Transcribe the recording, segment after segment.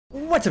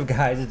What's up,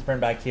 guys? It's Brent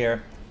back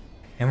here,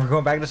 and we're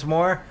going back to some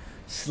more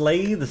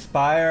Slay the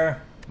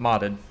Spire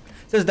modded.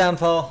 It says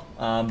Downfall,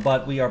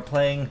 but we are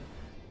playing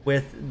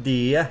with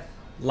the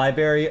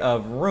Library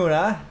of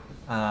Ruina,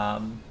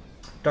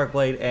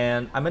 Darkblade,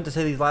 and I meant to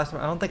say these last time.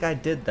 I don't think I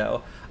did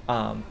though.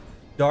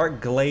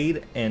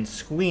 Darkblade and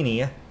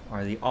Sweeney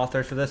are the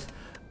authors for this.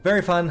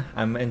 Very fun.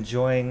 I'm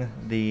enjoying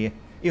the,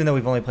 even though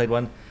we've only played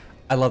one,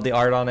 I love the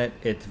art on it.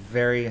 It's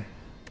very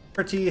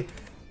pretty.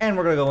 And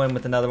we're going to go in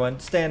with another one.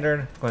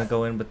 Standard. Going to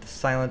go in with the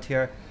Silent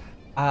here.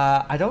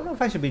 I don't know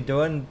if I should be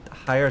doing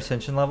higher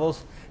ascension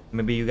levels.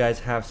 Maybe you guys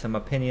have some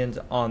opinions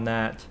on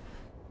that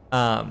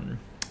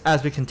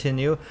as we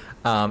continue.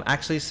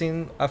 Actually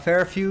seen a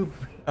fair few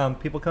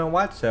people come and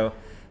watch, so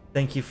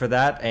thank you for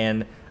that.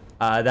 And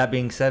that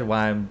being said,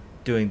 while I'm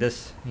doing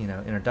this,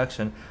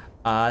 introduction,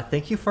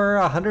 thank you for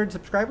 100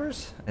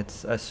 subscribers.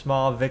 It's a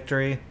small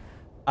victory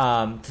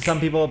to some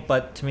people,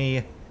 but to me,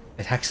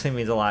 it actually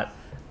means a lot.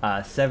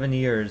 7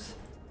 years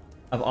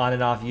of on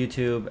and off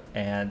YouTube,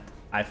 and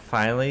I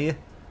finally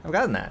have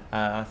gotten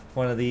that.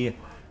 One of the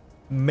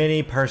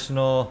many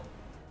personal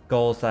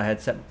goals that I had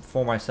set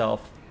for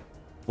myself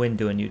when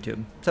doing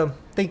YouTube. So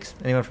thanks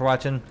anyone for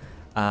watching.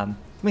 It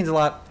means a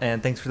lot,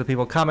 and thanks for the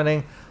people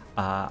commenting.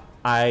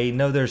 I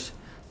know there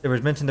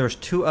was mentioned there was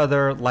 2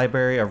 other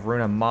Library of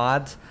Ruina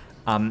mods.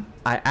 I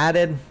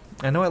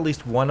know at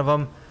least one of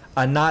them.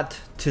 Not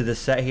to the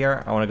set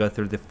here. I want to go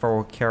through the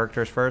 4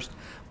 characters first,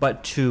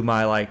 but to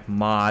my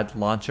mod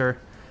launcher,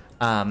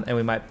 and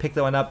we might pick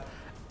that one up.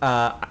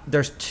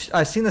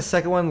 I've seen the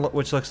second one,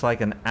 which looks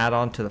like an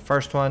add-on to the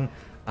first one.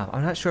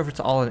 I'm not sure if it's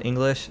all in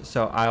English,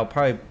 so I'll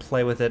probably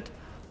play with it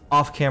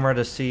off camera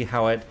to see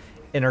how it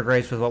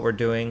integrates with what we're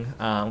doing.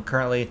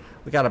 Currently,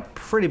 we got a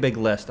pretty big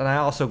list, and I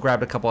also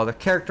grabbed a couple other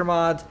character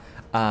mods,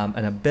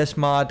 an Abyss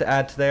mod to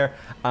add to there,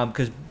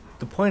 because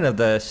the point of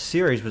the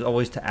series was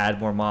always to add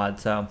more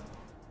mods, so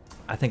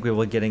I think we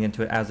will be getting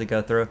into it as we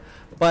go through.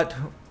 But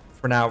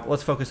for now,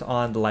 let's focus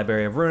on the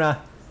Library of Ruina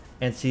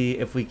and see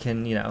if we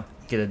can,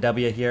 get a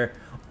W here,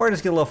 or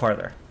just get a little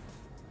farther.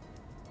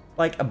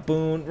 Like a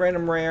boon,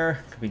 random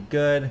rare, could be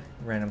good,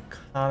 random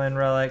common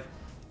relic,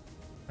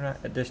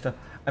 additional.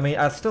 I mean,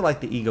 I still like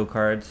the ego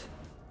cards.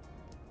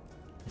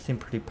 They seem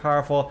pretty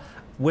powerful.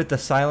 With the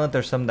silent,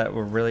 there's some that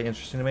were really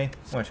interesting to me.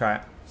 I'm gonna try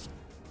it.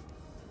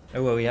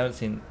 Oh, well, we haven't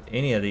seen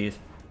any of these.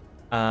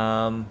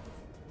 I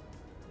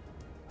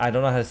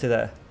don't know how to say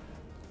that.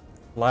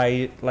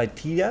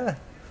 Latida?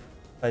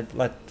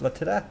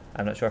 Latida?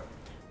 I'm not sure.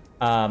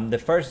 The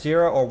first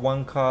 0 or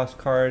 1 cost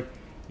card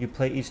you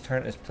play each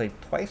turn is played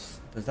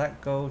twice. Does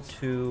that go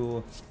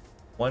to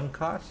 1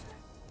 cost?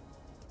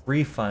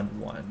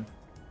 Refund 1.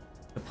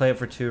 To play it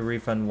for 2,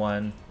 refund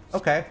 1.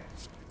 Okay.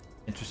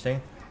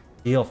 Interesting.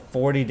 Deal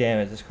 40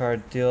 damage. This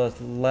card deals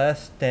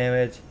less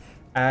damage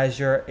as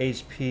your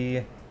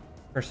HP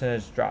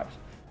percentage drops.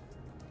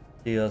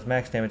 Deals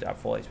max damage at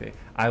full HP.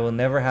 I will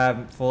never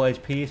have full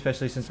HP,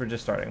 especially since we're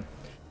just starting.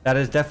 That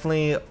is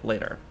definitely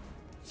later.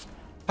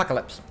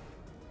 Apocalypse.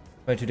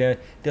 22 damage.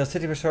 Deals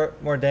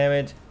 50% more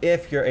damage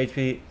if your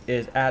HP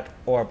is at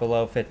or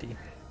below 50%.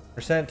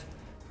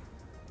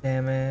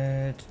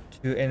 Damage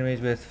to enemies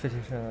with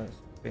 50%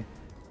 HP.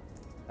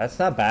 That's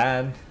not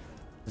bad.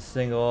 It's a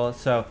single.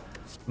 So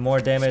more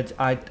damage.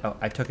 I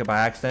took it by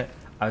accident.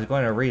 I was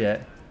going to read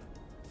it.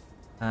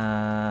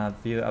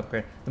 View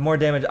upgrade. The more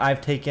damage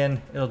I've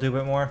taken, it'll do a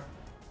bit more,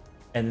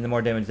 and then the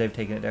more damage they've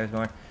taken, it does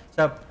more.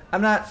 So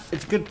I'm not.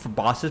 It's good for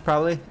bosses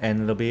probably,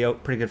 and it'll be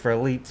pretty good for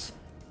elites.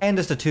 And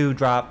just a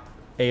 2-drop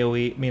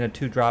AOE. I mean, a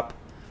 2-drop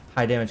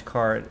high damage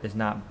card is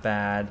not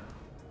bad.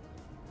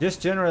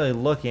 Just generally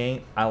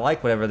looking, I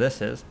like whatever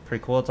this is.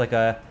 Pretty cool. It's like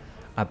a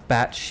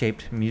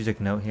bat-shaped music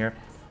note here.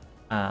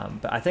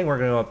 But I think we're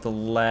gonna go up the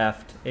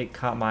left. It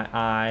caught my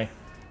eye.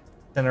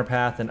 Center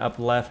path and up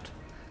left.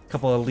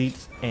 Couple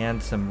elites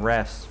and some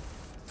rests.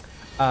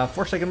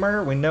 4-second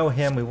murder, we know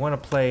him. We want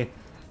to play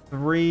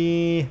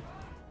 3.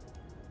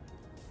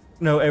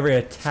 No, every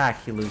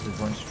attack he loses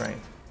 1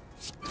 strength.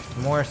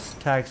 The more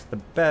attacks, the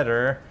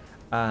better.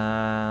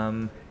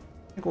 I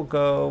think we'll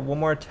go 1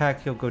 more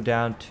attack. He'll go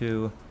down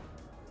to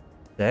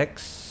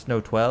 6.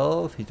 No,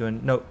 12. He's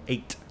doing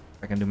 8.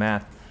 I can do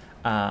math.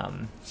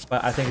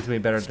 But I think it's gonna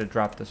be better to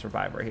drop the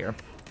survivor here.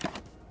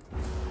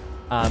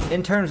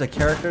 In terms of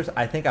characters,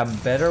 I think I'm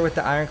better with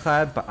the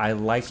Ironclad, but I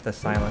like the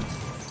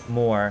Silence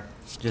more,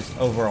 just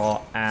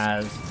overall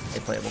as a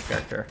playable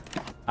character.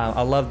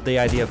 I love the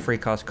idea of free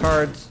cost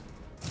cards,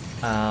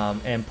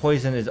 and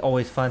Poison is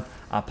always fun.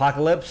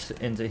 Apocalypse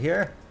into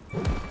here.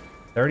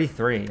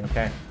 33,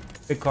 okay.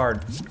 Good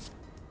card.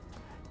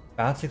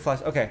 Bouncing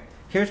Flash, okay.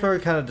 Here's where we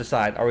kind of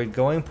decide. Are we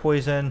going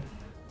Poison?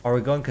 Are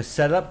we going, because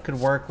setup could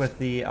work with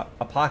the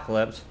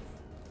Apocalypse.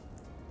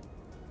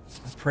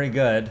 That's pretty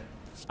good.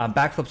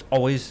 Backflips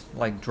always,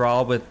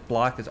 draw with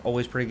block is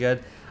always pretty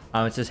good.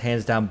 It's just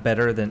hands down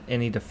better than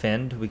any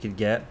defend we could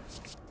get.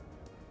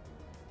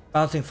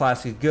 Bouncing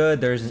Flask is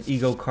good. There's an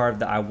ego card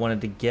that I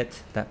wanted to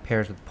get that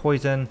pairs with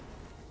Poison.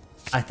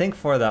 I think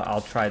for the,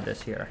 I'll try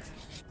this here.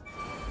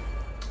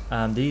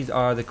 These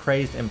are the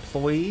crazed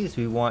employees.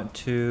 We want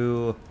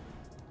to...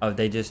 Oh,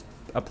 they just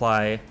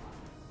apply...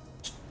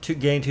 to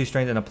gain 2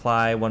 strength and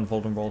apply 1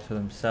 vulnerable to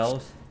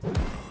themselves.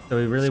 So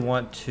we really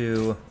want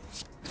to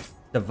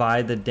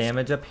divide the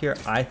damage up here,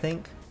 I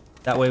think.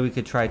 That way we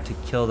could try to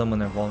kill them when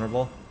they're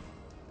vulnerable.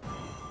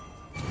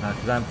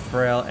 Because I'm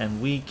frail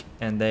and weak,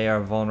 and they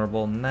are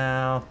vulnerable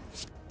now.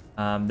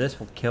 This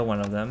will kill one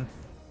of them.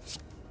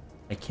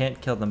 I can't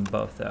kill them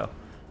both, though.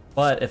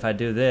 But if I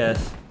do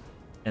this,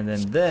 and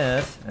then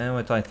this, and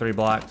it's only 3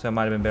 blocks, so it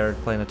might have been better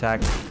to play an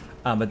attack.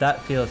 But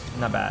that feels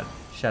not bad.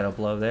 Shadow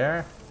blow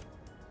there.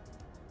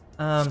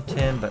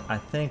 10, but I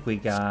think we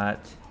got...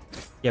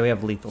 Yeah, we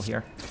have lethal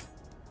here.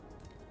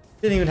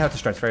 Didn't even have to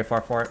stretch very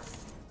far for it.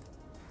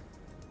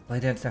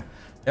 Blade Dance there.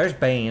 There's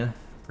Bane.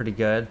 Pretty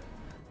good.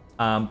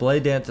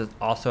 Blade Dance is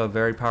also a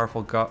very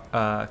powerful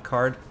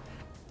card.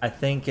 I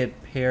think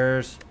it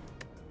pairs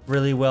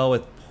really well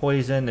with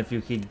Poison if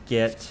you could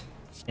get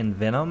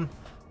Envenom.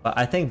 But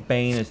I think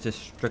Bane is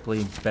just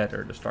strictly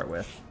better to start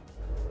with.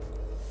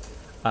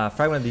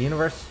 Fragment of the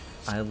Universe.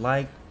 I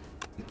like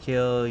to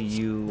kill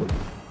you.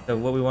 So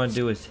what we want to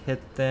do is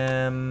hit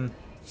them.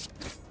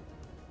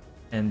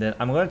 And then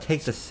I'm going to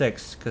take the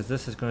 6 because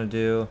this is going to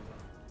do...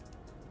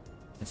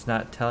 It's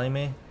not telling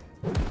me.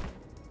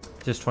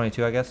 Just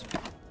 22, I guess.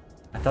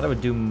 I thought it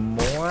would do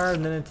more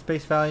than its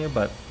base value,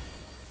 but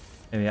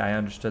maybe I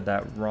understood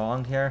that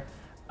wrong here.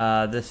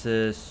 This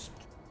is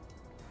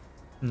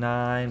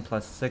 9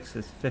 plus 6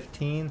 is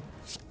 15.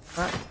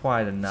 Not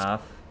quite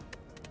enough.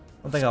 I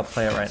don't think I'll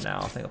play it right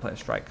now. I think I'll play a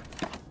strike.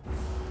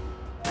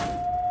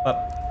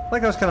 But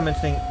like I was kind of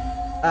mentioning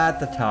at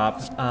the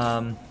top,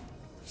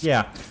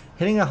 yeah,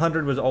 hitting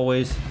 100 was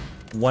always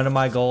one of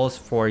my goals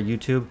for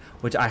YouTube,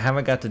 which I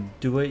haven't got to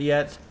do it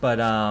yet, but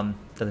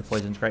Deadly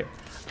Poison's great.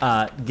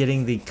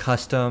 Getting the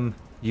custom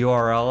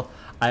URL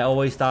I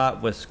always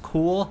thought was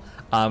cool,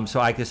 so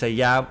I could say,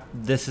 yeah,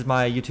 this is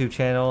my YouTube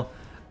channel,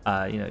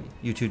 you know,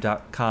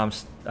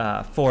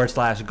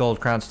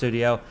 youtube.com/Goldcrown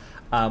Studio,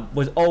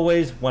 was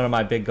always one of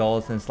my big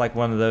goals, and it's like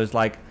one of those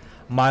like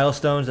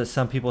milestones that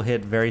some people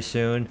hit very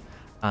soon,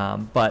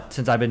 but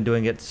since I've been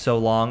doing it so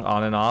long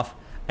on and off,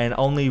 and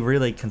only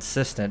really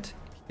consistent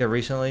here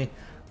recently,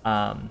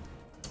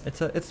 it's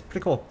pretty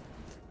cool.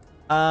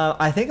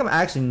 I think I'm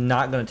actually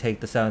not going to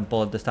take the 7th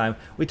bullet this time.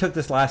 We took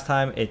this last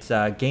time. It's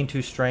gain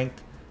 2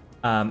 strength,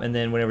 and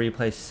then whenever you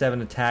place 7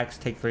 attacks,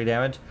 take 3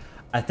 damage.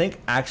 I think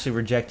actually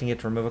rejecting it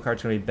to remove a card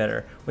is going to be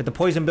better. With the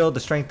poison build, the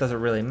strength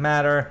doesn't really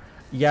matter.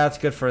 Yeah, it's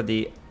good for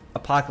the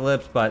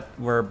apocalypse, but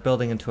we're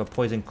building into a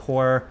poison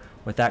core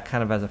with that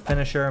kind of as a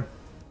finisher.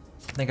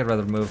 I think I'd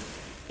rather remove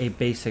a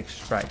basic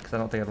strike because I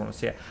don't think I'd want to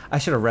see it. I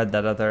should have read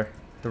that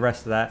the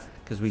rest of that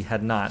because we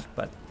had not,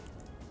 but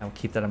I'll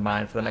keep that in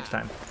mind for the next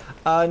time.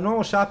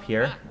 Normal shop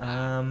here.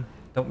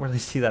 Don't really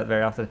see that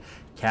very often.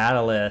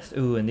 Catalyst.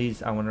 Ooh, and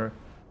these, I wonder...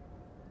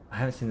 I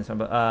haven't seen this one,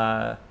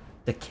 but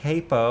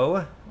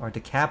Decapo, or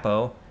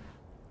Decapo.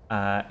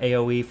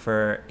 AoE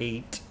for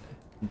 8,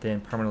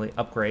 then permanently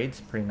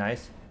upgrades. Pretty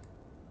nice.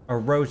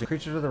 Erosion.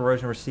 Creatures with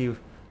erosion receive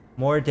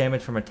more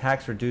damage from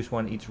attacks, reduce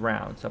 1 each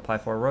round. So apply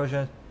 4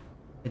 erosion.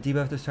 A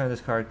debuff this turn, this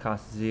card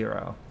costs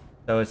 0.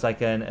 So it's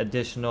like an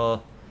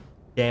additional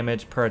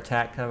damage per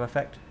attack kind of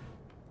effect.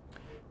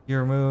 You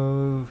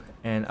remove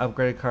an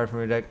upgraded card from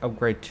your deck,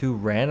 upgrade 2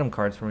 random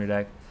cards from your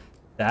deck.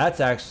 That's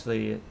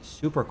actually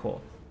super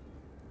cool.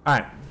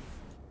 Alright,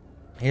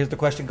 here's the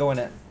question going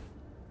in.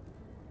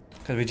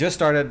 Because we just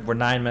started, we're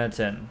 9 minutes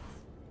in.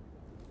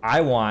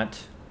 I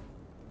want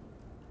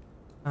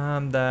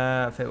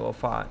the Fatal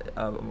Fount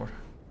of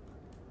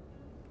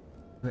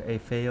a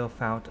Fatal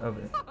Fount of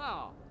it.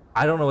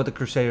 I don't know what the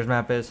Crusaders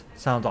map is.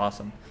 Sounds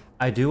awesome.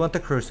 I do want the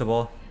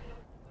Crucible.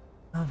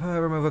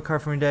 Remove a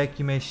card from your deck.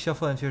 You may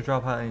shuffle into your draw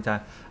pile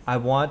anytime. I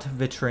want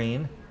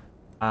Vitrine.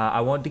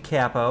 I want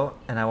Decapo.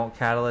 And I want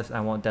Catalyst. And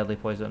I want Deadly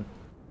Poison.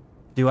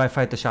 Do I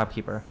fight the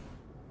Shopkeeper?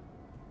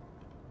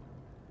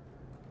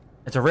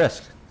 It's a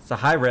risk. It's a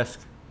high risk.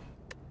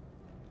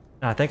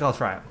 And I think I'll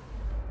try it.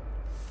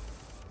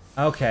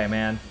 Okay,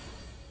 man.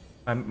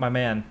 My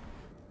man.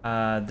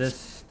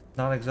 This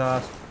not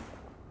exhaust.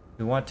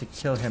 We want to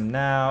kill him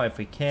now if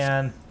we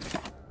can.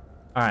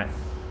 Alright.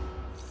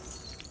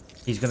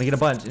 He's going to get a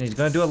bunch, and he's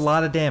going to do a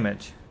lot of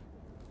damage.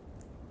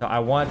 So I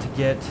want to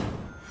get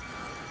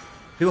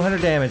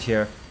 200 damage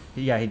here.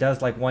 Yeah, he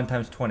does like 1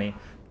 times 20.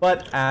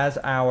 But as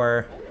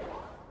our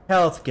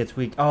health gets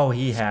weak... Oh,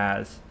 he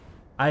has.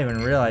 I didn't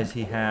even realize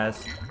he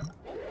has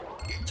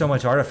so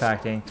much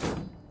artifacting.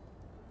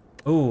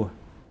 Ooh.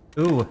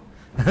 Ooh.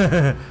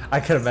 I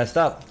could have messed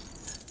up.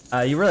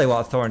 You really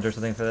want thorns or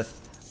something for this.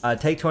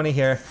 Take 20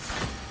 here.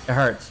 It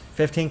hurts.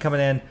 15 coming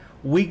in.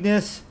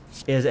 Weakness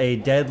is a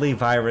deadly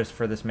virus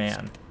for this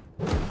man.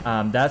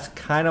 That's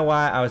kind of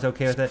why I was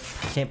okay with it.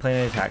 Can't play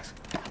any attacks.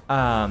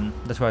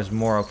 That's why I was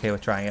more okay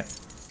with trying it.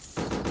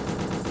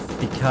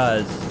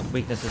 Because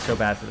weakness is so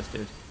bad for this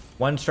dude.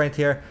 1 strength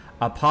here.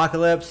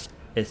 Apocalypse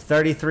is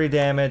 33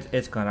 damage.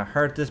 It's going to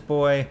hurt this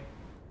boy.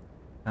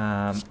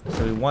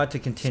 So we want to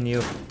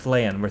continue to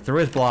land. We're through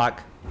his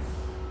block.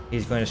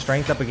 He's going to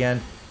strength up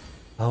again.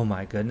 Oh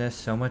my goodness,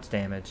 so much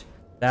damage.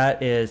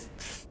 That is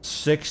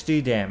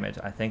 60 damage.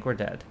 I think we're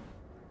dead.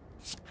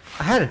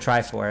 I had to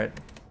try for it.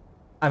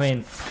 I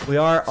mean, we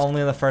are only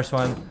in the first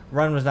one.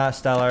 Run was not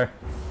stellar.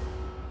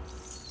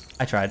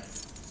 I tried.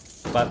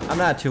 But I'm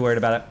not too worried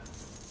about it.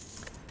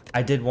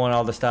 I did want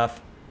all the stuff.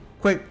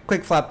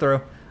 Quick flap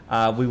through.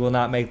 We will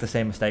not make the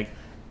same mistake.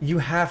 You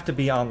have to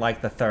be on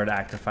like the third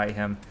act to fight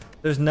him.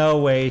 There's no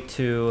way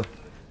to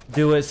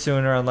do it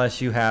sooner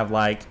unless you have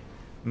like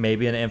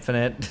maybe an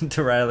infinite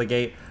to right out of the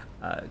gate.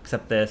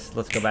 Except this.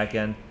 Let's go back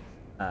in.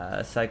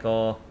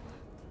 Cycle.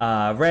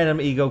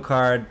 Random ego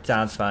card.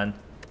 Sounds fun.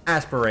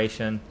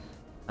 Aspiration.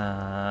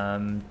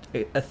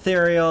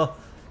 Ethereal.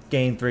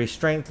 Gain 3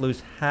 strength.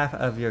 Lose half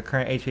of your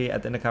current HP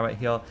at the end of combat.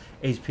 Heal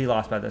HP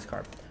lost by this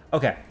card.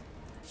 Okay.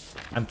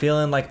 I'm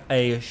feeling like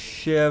a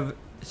Shiv.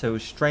 So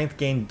strength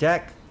gain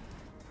deck.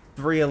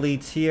 3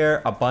 elites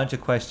here. A bunch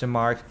of question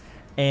marks.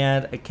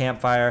 And a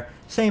campfire.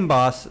 Same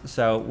boss.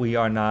 So we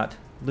are not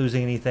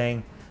losing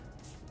anything.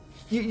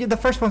 The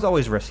first one's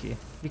always risky.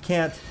 You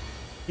can't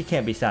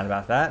be sad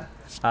about that.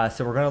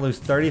 So we're gonna lose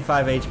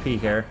 35 HP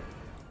here.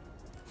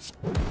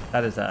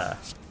 That is a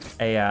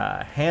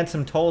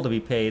handsome toll to be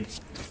paid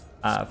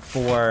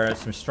for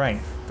some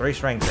strength. 3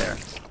 strength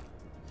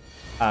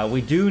there.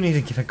 We do need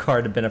to get a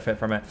card to benefit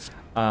from it,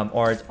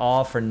 or it's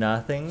all for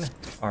nothing,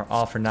 or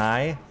all for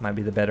nigh might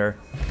be the better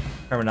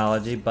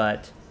terminology.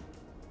 But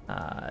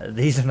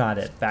these are not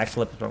it.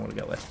 Backflip is what I'm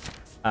gonna go with,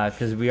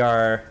 because we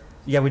are.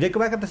 Yeah, we did go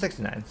back up to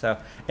 69. So,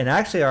 and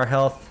actually our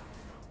health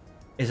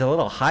is a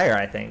little higher,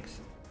 I think.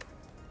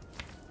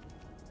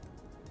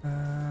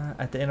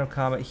 At the end of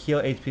combat, heal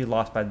HP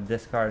lost by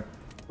this card.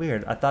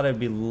 Weird. I thought it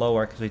would be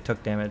lower because we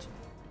took damage.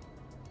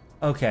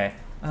 Okay.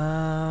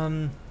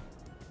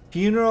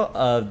 Funeral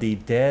of the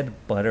Dead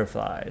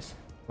Butterflies,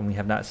 whom we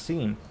have not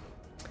seen.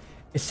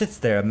 It sits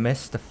there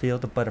amidst the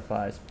field of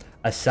butterflies,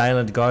 a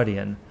silent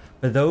guardian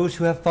for those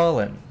who have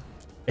fallen.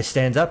 It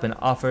stands up and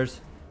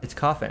offers its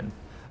coffin.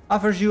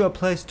 Offers you a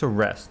place to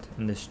rest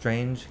in this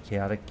strange,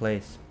 chaotic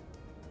place.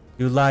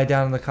 You lie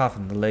down in the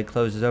coffin, the lid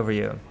closes over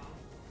you.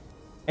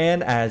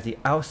 And as the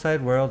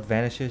outside world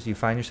vanishes, you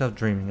find yourself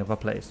dreaming of a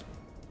place.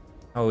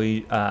 Are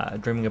we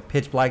dreaming of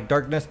pitch black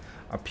darkness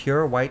or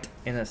pure white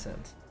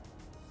innocence?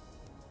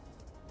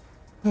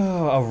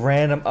 Oh, a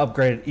random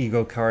upgraded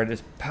ego card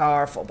is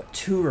powerful, but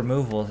 2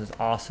 removals is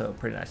also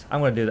pretty nice.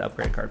 I'm going to do the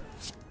upgrade card.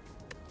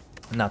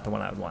 Not the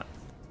one I would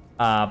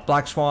want.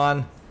 Black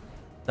Swan.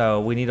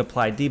 So we need to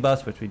apply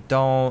debuffs, which we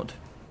don't.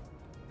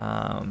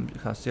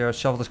 Cost 0.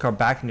 Shuffle this card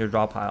back in your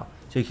draw pile,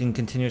 so you can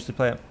continuously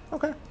play it.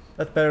 Okay,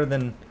 that's better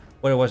than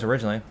what it was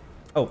originally.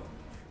 Oh,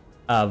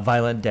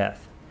 Violent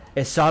Death.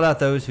 It sought out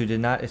those who did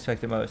not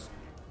expect it most.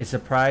 It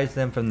surprised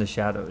them from the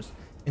shadows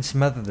and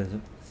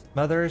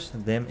smothers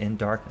them in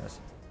darkness.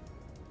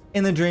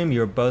 In the dream,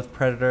 you are both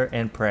predator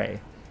and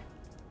prey.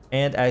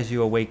 And as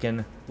you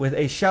awaken, with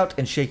a shout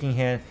and shaking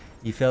hand,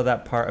 you feel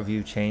that part of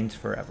you change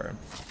forever.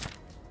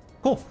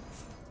 Cool.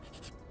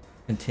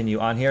 Continue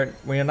on here.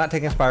 We are not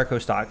taking Spire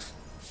co-stocks.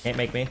 Can't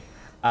make me.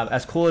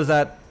 As cool as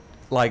that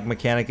like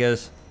mechanic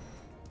is,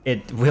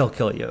 it will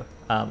kill you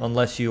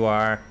unless you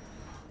are.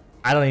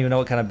 I don't even know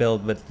what kind of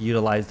build would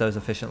utilize those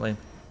efficiently.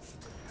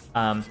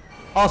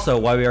 Also,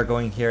 while we are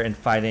going here and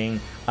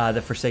fighting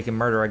the Forsaken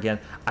Murderer again,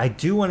 I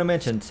do want to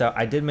mention. So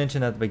I did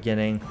mention at the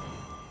beginning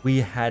we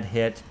had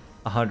hit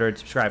 100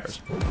 subscribers.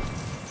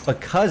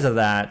 Because of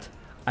that,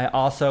 I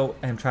also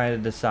am trying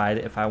to decide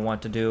if I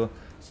want to do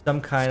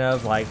some kind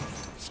of like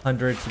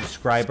 100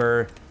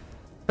 subscriber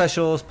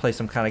specials, play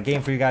some kind of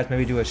game for you guys,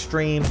 maybe do a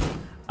stream.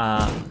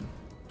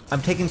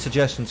 I'm taking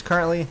suggestions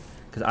currently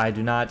because I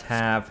do not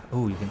have.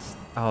 Oh, you can.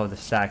 Oh, the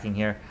stacking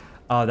here.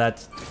 Oh,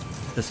 that's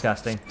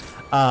disgusting.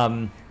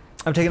 I'm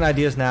taking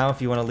ideas now.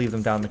 If you want to leave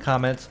them down in the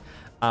comments,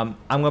 I'm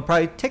gonna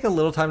probably take a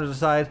little time to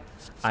decide.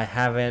 I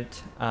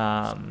haven't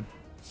thought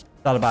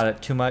about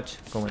it too much.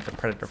 Going with the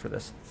Predator for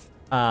this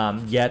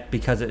yet,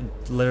 because it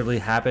literally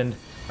happened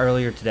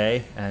earlier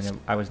today and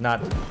I was not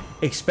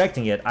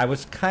expecting it. I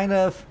was kind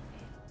of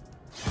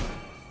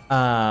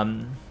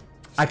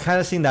I kind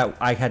of seen that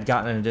I had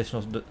gotten an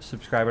additional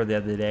subscriber the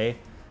other day,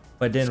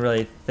 but didn't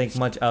really think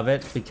much of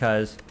it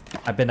because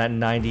I've been at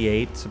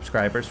 98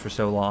 subscribers for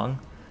so long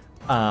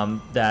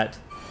that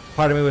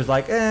part of me was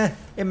like,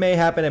 it may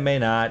happen, it may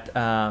not.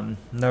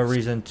 No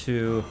reason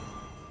to,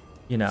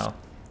 you know,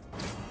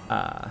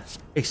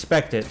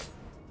 expect it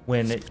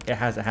when it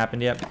hasn't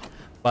happened yet.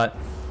 But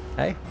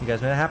hey, you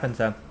guys made it happen,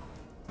 so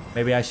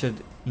maybe I should,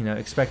 you know,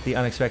 expect the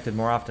unexpected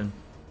more often.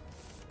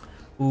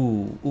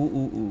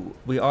 Ooh.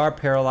 We are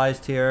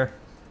paralyzed here.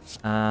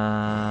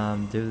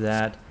 Do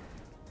that.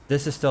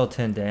 This is still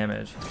 10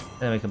 damage. And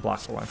then we can block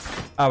for 1.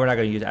 Oh, we're not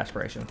going to use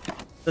Aspiration.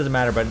 Doesn't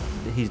matter, but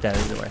he's dead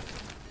either way.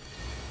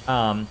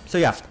 So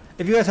yeah,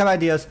 if you guys have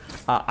ideas,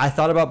 I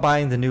thought about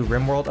buying the new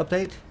RimWorld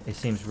update. It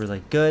seems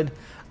really good.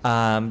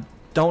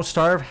 Don't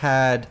Starve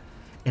had,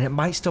 and it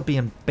might still be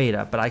in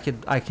beta, but I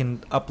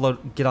can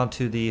get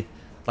onto the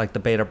the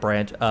beta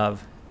branch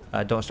of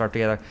Don't Starve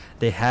Together.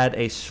 They had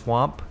a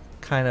swamp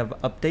kind of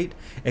update.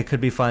 It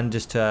could be fun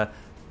just to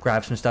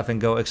grab some stuff and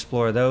go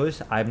explore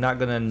those. I'm not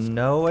gonna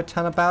know a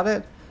ton about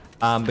it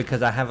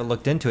because I haven't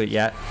looked into it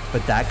yet,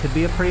 but that could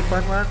be a pretty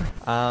fun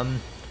run.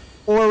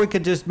 Or we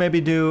could just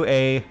maybe do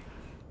a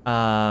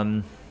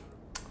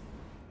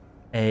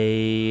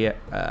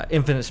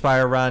infinite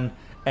Spire run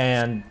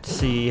and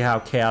see how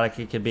chaotic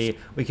it could be.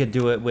 We could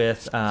do it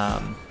with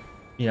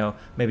you know,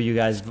 maybe you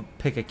guys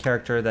pick a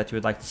character that you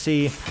would like to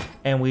see,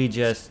 and we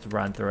just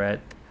run through it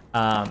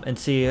and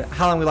see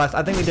how long we last.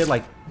 I think we did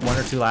like 1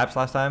 or 2 laps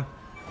last time,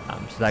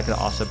 so that could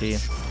also be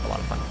a lot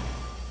of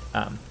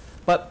fun.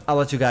 But I'll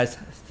let you guys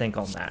think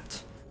on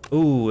that.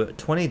 Ooh,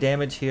 20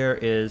 damage here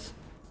is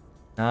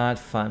not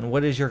fun.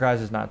 What is your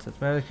guys' nonsense?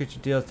 Whenever the creature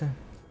deals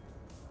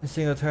a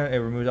single turn, it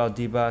removes all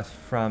debuffs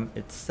from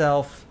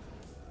itself.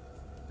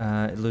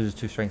 It loses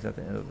 2 strength at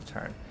the end of the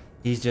turn.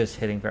 He's just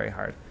hitting very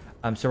hard.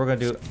 So we're going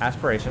to do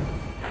Aspiration.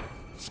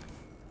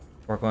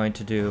 We're going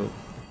to do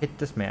Hit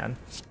this man.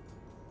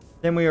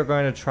 Then we are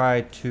going to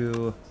try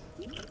to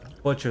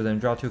Butcher them.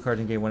 Draw 2 cards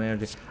and gain 1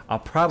 energy. I'll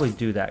probably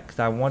do that because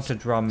I want to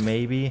draw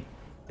maybe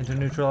into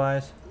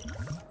Neutralize.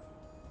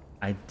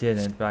 I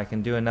didn't, but I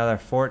can do another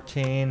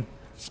 14.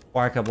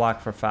 Or I could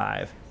block for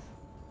 5.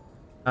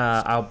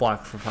 I'll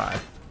block for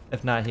 5.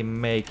 If not, he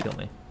may kill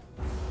me.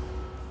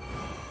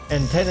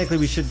 And technically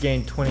we should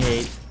gain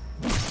 28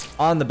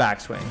 on the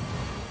backswing.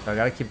 So I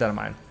gotta keep that in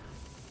mind.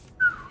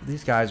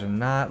 These guys are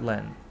not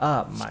letting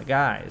up, my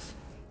guys.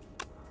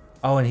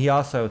 Oh, and he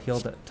also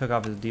took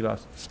off his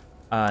debuffs.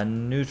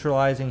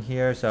 Neutralizing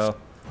here, so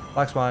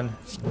Black Swan,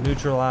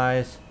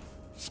 neutralize.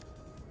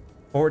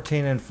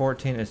 14 and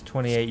 14 is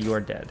 28, you are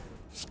dead.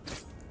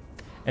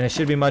 And it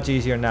should be much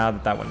easier now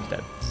that that one's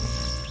dead.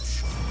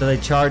 So they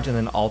charge and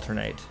then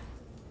alternate.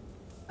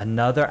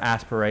 Another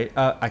aspirate.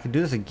 I can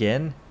do this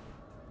again.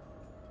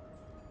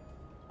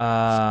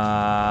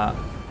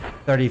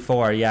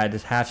 34. Yeah, it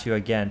just halves you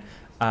again.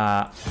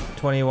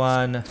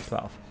 21,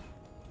 12.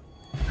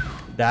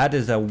 That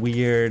is a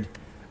weird,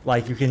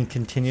 like you can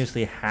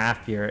continuously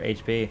half your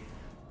HP.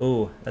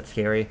 Ooh, that's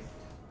scary.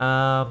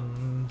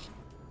 And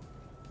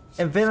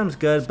Venom's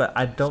good, but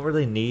I don't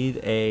really need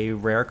a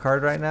rare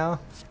card right now.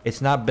 It's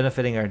not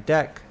benefiting our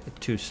deck. It's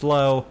too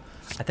slow.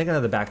 I think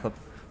another backflip.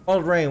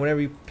 Old Rain,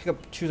 whenever you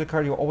choose a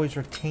card, you always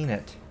retain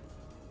it.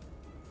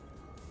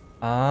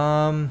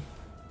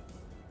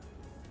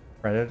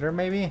 Predator,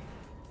 maybe?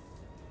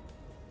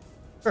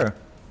 Sure.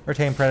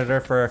 Retain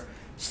Predator for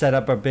set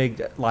up a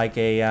big, like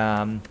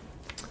a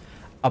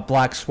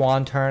Black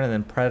Swan turn and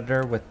then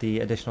Predator with the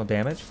additional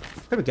damage.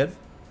 Could be good.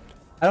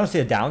 I don't see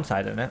a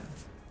downside in it.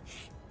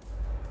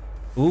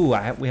 Ooh,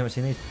 we haven't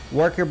seen these.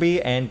 Worker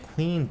Bee and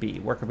Queen Bee.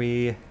 Worker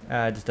Bee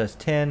just does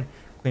 10.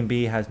 Queen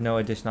Bee has no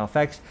additional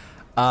effects.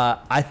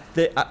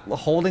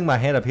 Holding my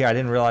hand up here, I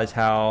didn't realize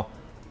how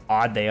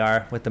odd they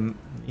are with the,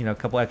 you know, a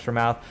couple extra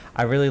mouth.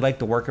 I really like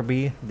the Worker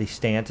Bee. The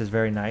stance is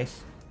very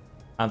nice.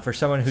 For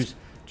someone who's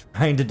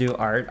trying to do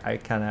art, I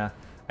can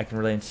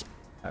really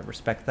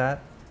respect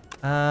that.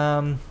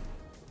 10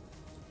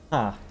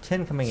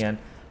 coming in.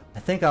 I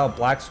think I'll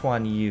Black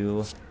Swan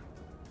you.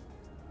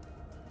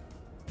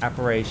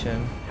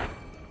 Apparition.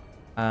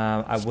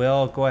 I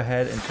will go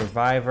ahead and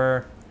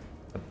Survivor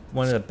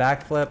one of the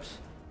backflips,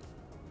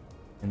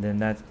 and then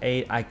that's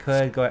 8. I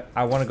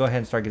want to go ahead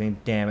and start getting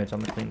damage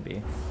on the Queen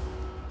Bee.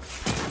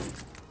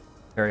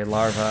 Fairy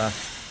Larva,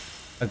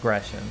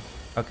 aggression.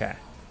 Okay,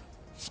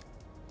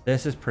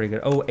 this is pretty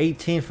good. Oh,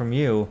 18 from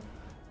you.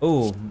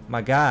 Oh,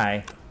 my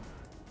guy.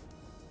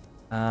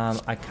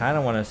 I kind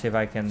of want to see if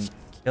I can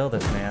kill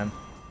this man.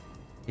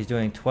 He's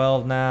doing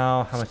 12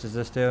 now. How much does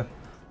this do?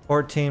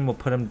 14 will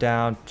put him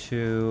down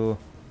to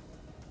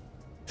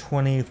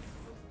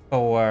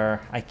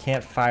 24. I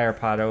can't fire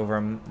pot over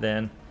him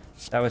then.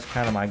 That was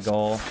kind of my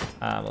goal.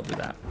 We'll do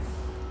that.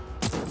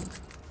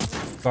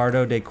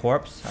 Gardo de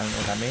Corpse. I don't know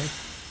what that means.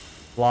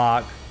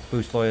 Block.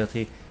 Boost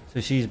loyalty. So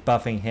she's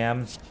buffing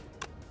him.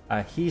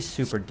 He's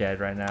super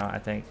dead right now, I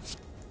think.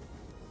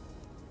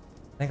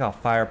 I think I'll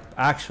fire...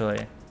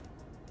 Actually.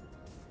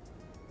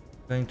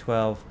 Doing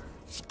 12.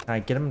 Can I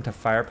get him to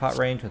fire pot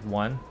range with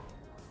 1?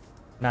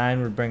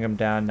 9 would bring him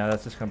down. No,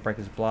 that's just going to break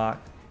his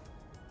block.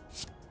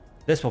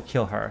 This will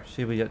kill her.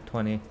 She will get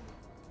 20.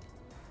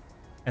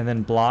 And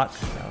then block.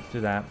 No, let's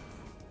do that.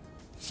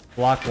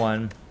 Block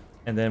 1.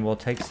 And then we'll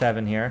take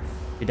 7 here.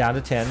 Be down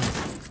to 10.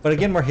 But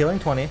again, we're healing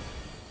 20.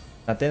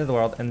 Not the end of the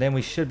world. And then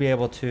we should be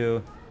able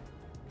to...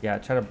 Yeah,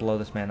 try to blow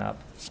this man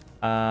up.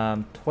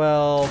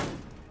 12.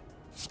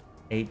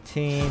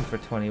 18 for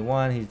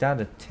 21. He's down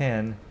to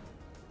 10.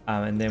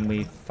 And then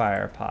we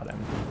fire pot him.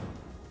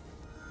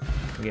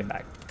 We get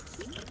back.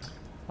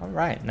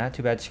 Alright, not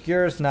too bad.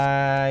 Skewer's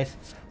nice.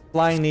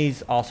 Flying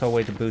Knees also a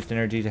way to boost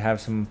energy to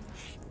have some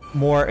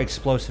more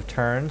explosive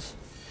turns.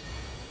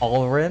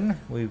 Alrin,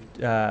 we've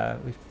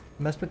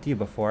messed with you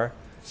before.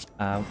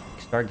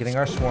 Start getting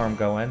our swarm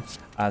going.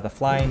 The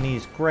Flying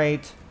Knee's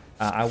great.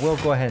 I will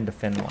go ahead and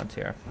defend once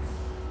here.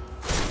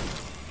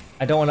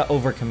 I don't want to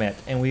overcommit,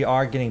 and we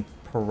are getting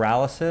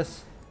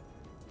paralysis,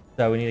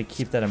 so we need to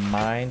keep that in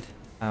mind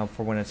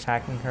for when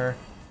attacking her.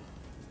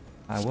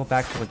 I will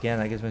backflip again.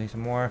 That gives me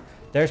some more.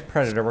 There's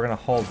Predator. We're going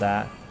to hold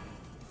that.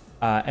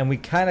 And we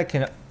kind of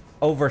can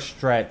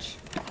overstretch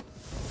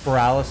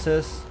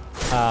paralysis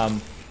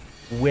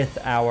with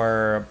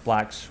our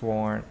Black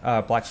Swan.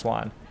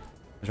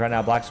 Because right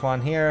now, Black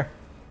Swan here.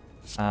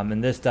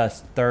 And this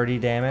does 30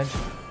 damage.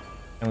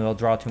 And we will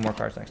draw 2 more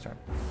cards next turn.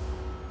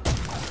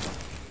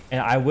 And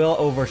I will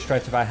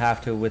overstretch if I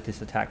have to with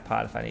this attack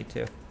pod if I need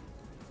to.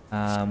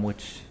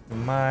 Which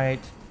might...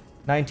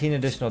 19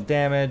 additional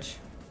damage.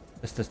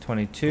 This does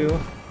 22.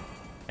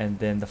 And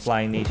then the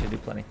Flying Knee should do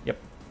plenty. Yep.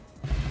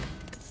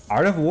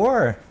 Art of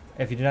War.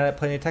 If you do not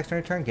play any attacks on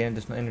your turn, gain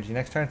additional energy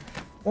next turn.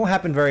 Won't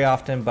happen very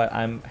often, but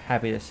I'm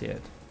happy to see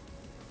it.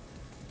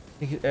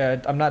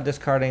 I'm not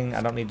discarding.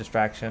 I don't need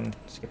distraction.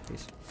 Skip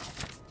these.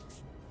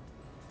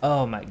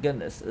 Oh my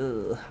goodness.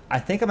 Ugh. I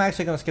think I'm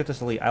actually going to skip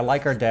this elite. I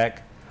like our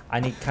deck.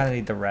 I kind of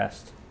need the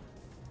rest.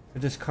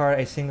 Discard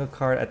a single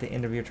card at the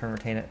end of your turn.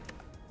 Retain it.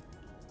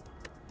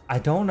 I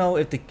don't know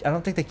if I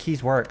don't think the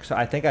keys work, so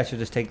I think I should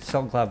just take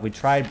Silk Glove. We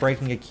tried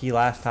breaking a key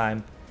last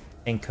time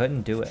and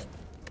couldn't do it.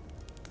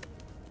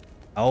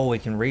 Oh, we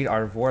can read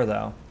Art of War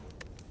though.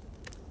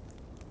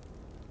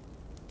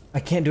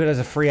 I can't do it as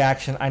a free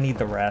action. I need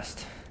the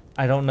rest.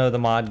 I don't know the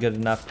mod good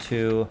enough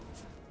to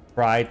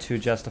try to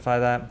justify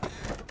that.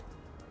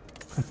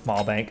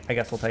 Small bank. I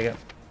guess we'll take it.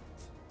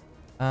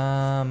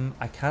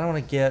 I kind of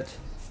want to get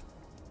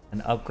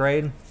an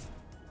upgrade.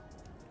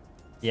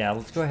 Yeah,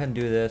 let's go ahead and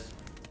do this.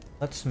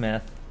 Let's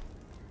smith.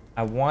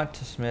 I want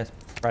to smith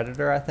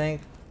Predator, I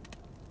think,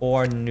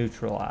 or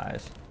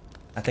neutralize.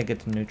 I think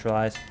it's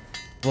neutralize.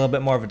 A little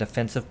bit more of a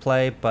defensive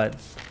play, but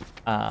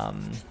I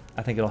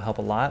think it'll help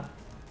a lot.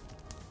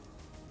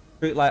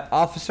 Streetlight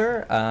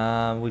Officer.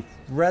 We've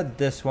read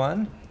this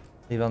one.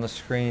 Leave it on the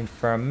screen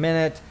for a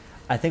minute.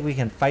 I think we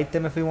can fight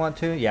them if we want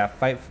to. Yeah,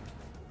 fight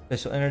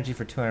official energy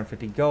for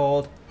 250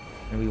 gold,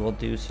 and we will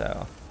do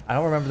so. I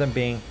don't remember them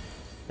being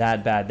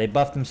that bad. They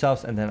buffed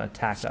themselves and then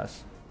attacked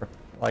us,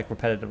 like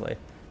repetitively.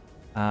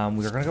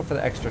 We're going to go for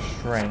the extra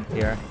strength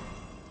here,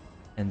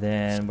 and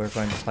then we're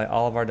going to play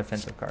all of our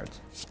defensive cards.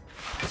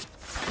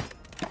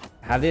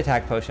 I have the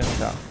attack potion,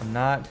 so I'm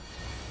not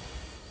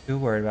too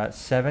worried about it.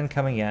 7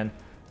 coming in.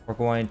 We're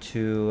going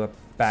to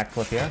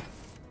backflip here.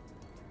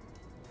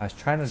 I was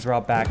trying to draw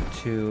back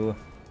to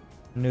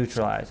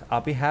neutralize.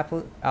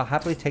 I'll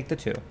happily take the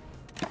 2.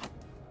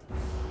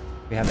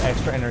 We have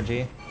extra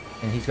energy,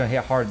 and he's going to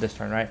hit hard this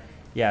turn, right?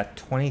 Yeah,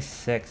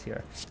 26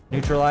 here.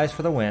 Neutralize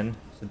for the win,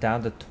 so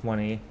down to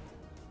 20,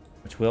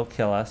 which will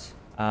kill us.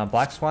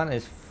 Black Swan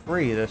is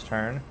free this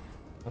turn.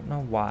 Don't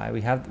know why.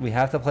 We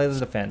have to play the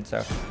defense.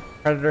 So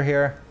Predator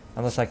here,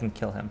 unless I can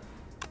kill him.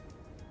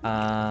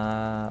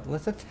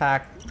 Let's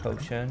attack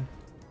potion.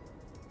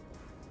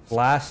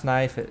 Last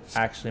knife, it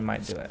actually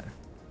might do it.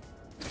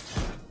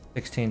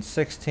 16,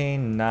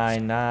 16,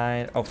 9,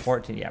 9. Oh,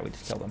 14. Yeah, we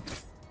just killed him.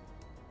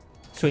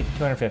 Sweet,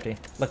 250.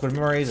 Liquid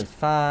Memories is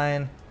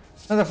fine.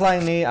 Another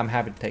Flying Knee. I'm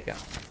happy to take it.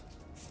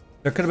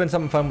 There could have been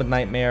something fun with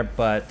Nightmare,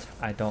 but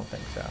I don't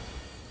think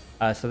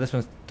so. So this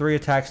one's 3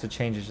 attacks to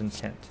change his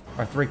intent.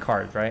 Or 3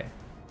 cards, right?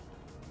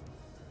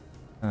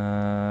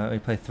 We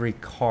play 3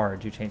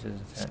 cards, you change his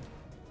intent.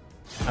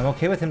 I'm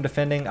okay with him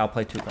defending. I'll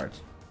play 2 cards.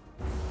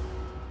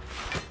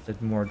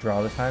 Did more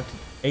draw this time.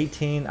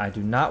 18. I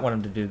do not want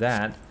him to do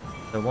that.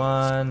 So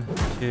 1,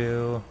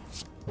 2,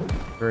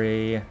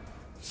 3,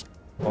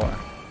 4.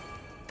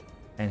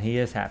 And he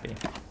is happy.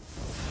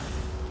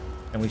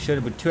 And we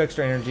should, with 2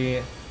 extra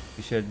energy,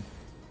 we should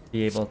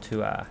be able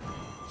to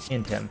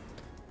end him.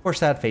 Poor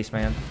sad face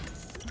man.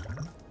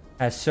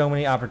 Has so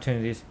many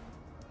opportunities.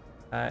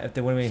 If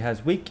the enemy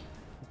has weak,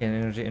 gain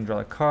energy and draw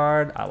a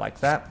card. I like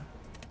that.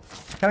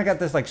 Kind of got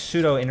this like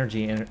pseudo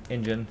energy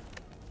engine.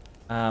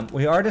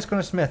 We are just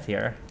going to smith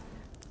here.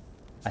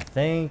 I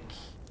think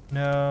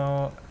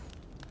no.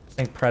 I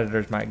think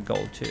Predator's my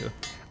goal too.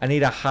 I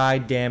need a high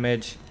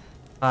damage,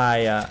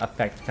 high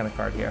effect kind of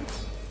card here.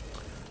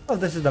 Oh,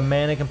 this is the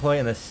Manic Employee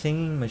and the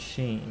Singing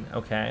Machine.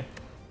 Okay.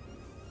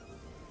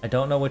 I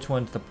don't know which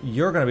one's the...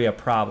 You're going to be a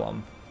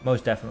problem.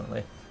 Most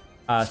definitely.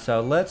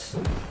 So let's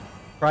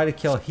try to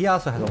kill... He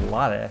also has a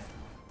lot of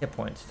hit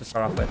points to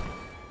start off with.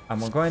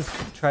 We're going to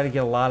try to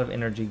get a lot of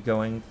energy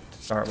going to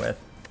start with.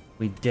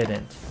 We didn't,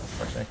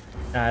 unfortunately.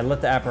 Now, I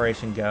let the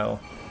Apparition go.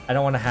 I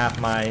don't want to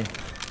have my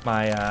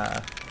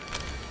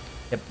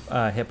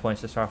hit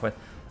points to start off with.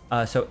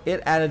 So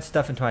it added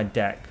stuff into my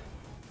deck.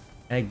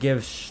 And it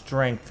gives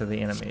strength to the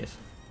enemies.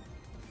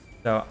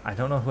 So I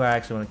don't know who I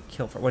actually want to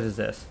kill for. What is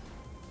this?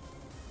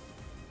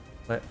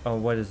 Oh,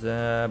 what is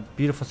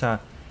beautiful sound.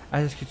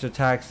 As this creature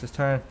attacks this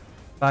turn,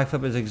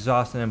 backflip is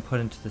exhausted and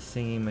put into the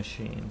Singing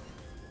Machine.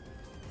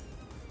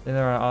 Then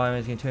there are all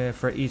enemies can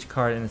for each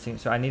card in the singing.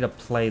 So I need to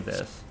play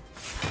this,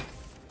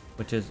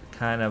 which is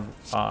kind of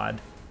odd.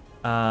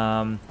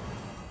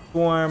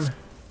 Swarm,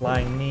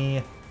 Flying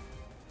Knee,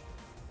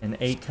 and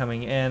 8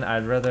 coming in.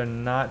 I'd rather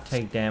not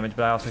take damage,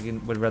 but I also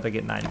would rather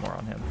get 9 more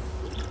on him.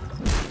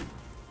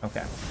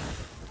 Okay.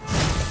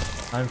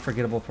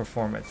 Unforgettable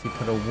Performance. He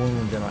put a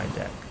wound in my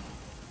deck.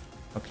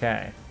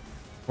 Okay.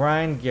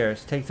 Grind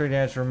gears. Take 3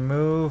 damage.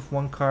 Remove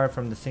 1 card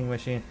from the singing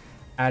machine.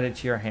 Add it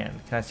to your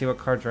hand. Can I see what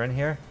cards are in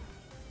here?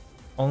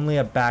 Only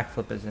a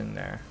backflip is in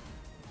there.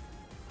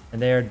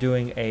 And they are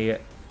doing a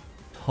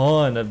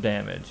ton of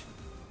damage.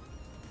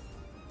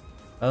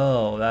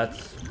 Oh,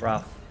 that's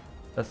rough.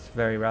 That's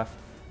very rough.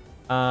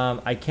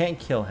 I can't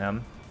kill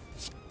him.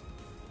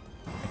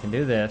 I can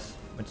do this,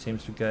 which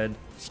seems good.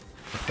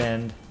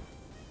 Defend.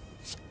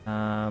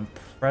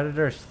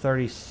 Predator's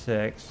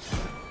 36.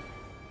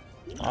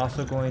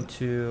 Also going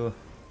to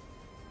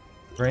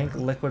drink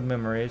liquid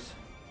memories.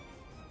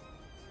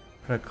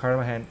 Put a card in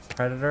my hand.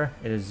 Predator,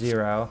 it is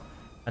 0.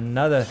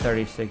 Another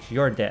 36.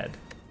 You're dead.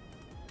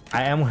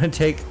 I am going to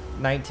take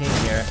 19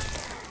 here.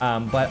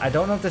 But I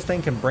don't know if this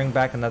thing can bring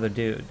back another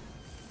dude.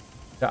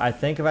 So I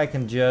think if I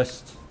can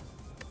just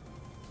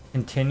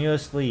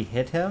continuously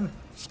hit him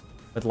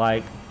with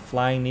like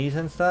flying knees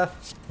and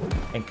stuff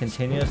and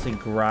continuously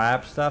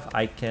grab stuff,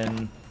 I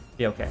can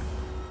be okay.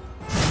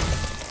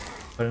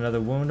 Put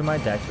another wound in my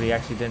deck, but he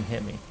actually didn't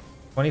hit me.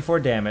 24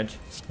 damage.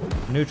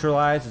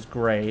 Neutralize is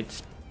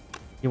great.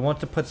 He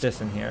wants to put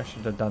this in here.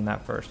 Should have done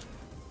that first.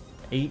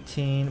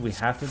 18. We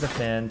have to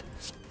defend.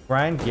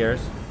 Grind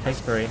gears. Take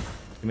 3.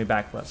 Give me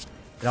backflip.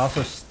 It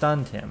also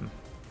stunned him.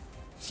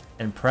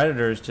 And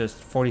Predator's just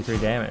 43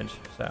 damage.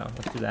 So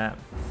let's do that.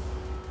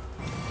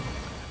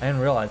 I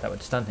didn't realize that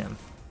would stun him.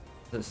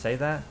 Does it say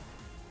that?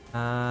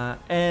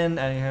 And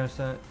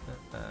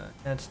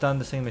stun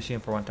the singing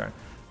machine for 1 turn.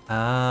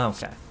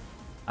 Okay.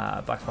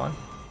 Black Swan.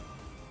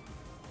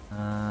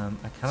 I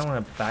kind of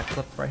want to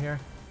backflip right here.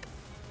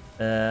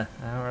 I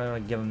don't really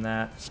want to give him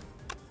that.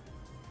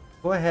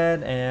 Go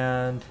ahead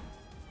and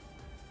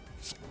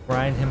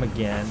grind him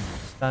again.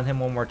 Stun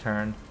him 1 more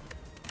turn.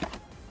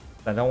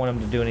 I don't want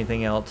him to do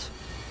anything else.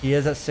 He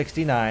is at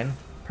 69.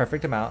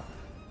 Perfect amount.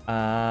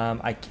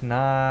 I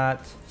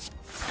cannot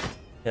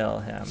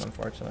kill him,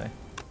 unfortunately.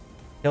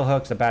 Kill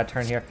hook's a bad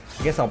turn here.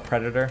 I guess I'll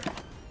Predator.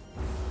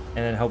 And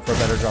then hope for a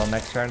better draw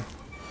next turn.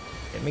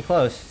 Get me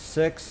close.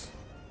 6.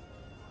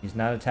 He's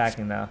not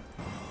attacking though.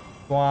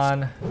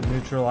 Swan,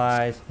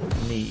 neutralize,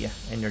 knee,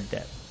 and you're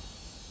dead.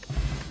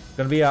 It's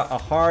gonna be a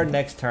hard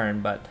next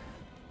turn, but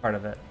part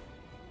of it.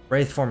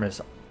 Wraith form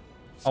is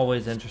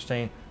always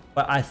interesting.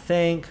 But I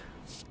think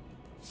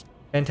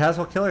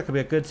Phantasmal Killer could be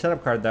a good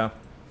setup card though.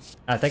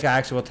 I think I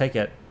actually will take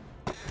it.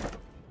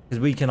 Because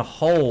we can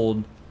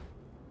hold.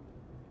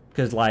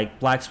 Because like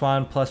Black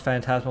Swan plus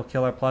Phantasmal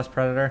Killer plus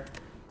Predator.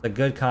 It's a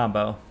good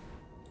combo.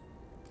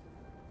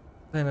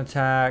 Play an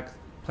attack.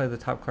 Play the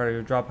top card of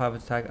your draw pop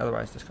attack.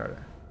 Otherwise discard it.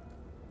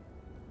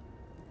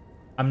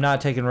 I'm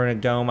not taking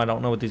Runic Dome. I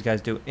don't know what these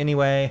guys do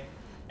anyway.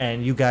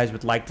 And you guys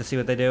would like to see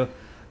what they do.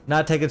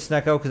 Not taking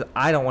Snecko because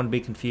I don't want to be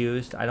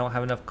confused. I don't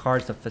have enough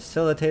cards to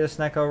facilitate a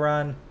Snecko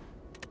run.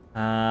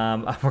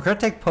 We're going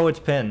to take Poet's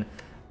Pin.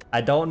 I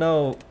don't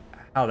know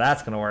how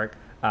that's going to work.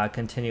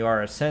 Continue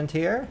our ascent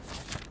here.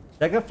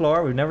 Second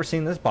floor. We've never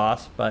seen this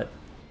boss, but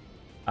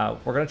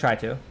we're going to try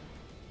to.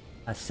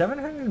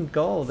 700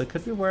 gold. It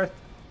could be worth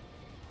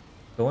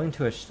going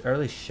to an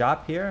early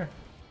shop here.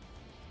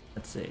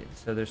 Let's see.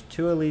 So there's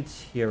 2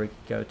 elites here we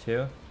could go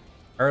to.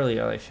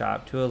 Early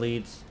shop. 2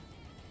 elites.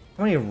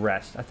 How many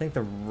rest? I think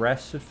the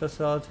rest should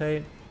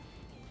facilitate.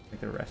 I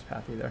think the rest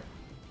path either.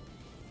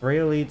 3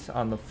 elites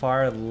on the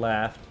far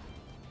left.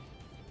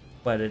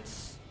 But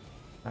it's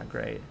not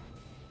great.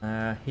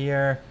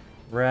 Here.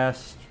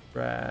 Rest.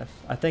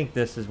 I think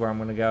this is where I'm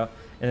going to go.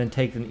 And then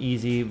take an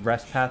easy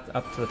rest path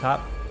up to the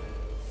top.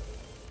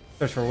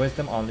 Search for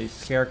wisdom on these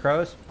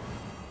scarecrows.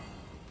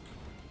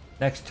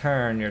 Next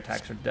turn, your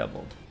attacks are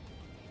doubled.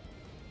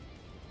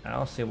 I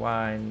don't see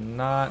why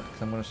not,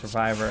 because I'm going to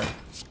Survivor.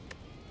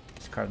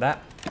 Discard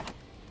that.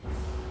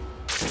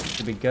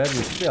 Should be good.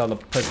 We should be able to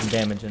put some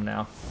damage in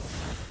now.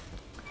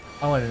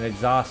 Oh, and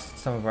exhaust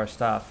some of our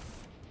stuff.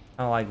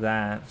 I don't like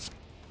that.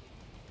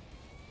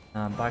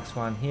 Black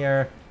Swan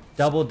here.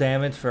 Double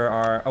damage for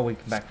our... Oh, we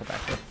can back.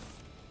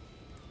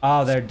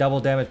 Oh, they're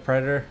double damage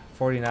Predator.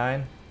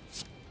 49.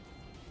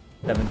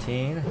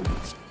 17.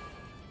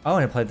 Oh,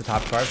 and I played the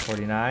top card.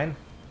 49.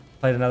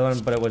 Played another one,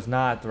 but it was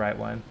not the right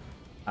one.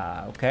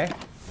 Okay.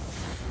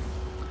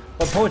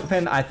 But Poet's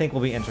Pen, I think,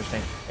 will be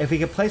interesting. If we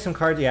could play some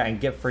cards, yeah, and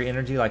get free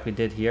energy like we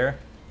did here,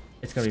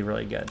 it's going to be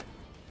really good.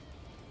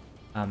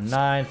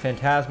 9.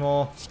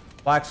 Phantasmal.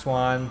 Black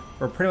Swan.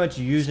 We're pretty much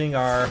using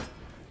our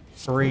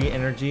free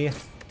energy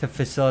to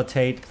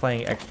facilitate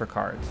playing extra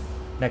cards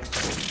next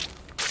turn.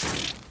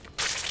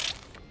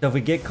 So if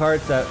we get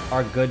cards that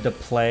are good to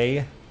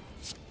play,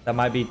 that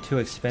might be too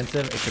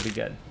expensive, it could be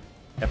good.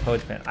 Yeah,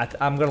 Poet's Pen.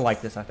 I'm going to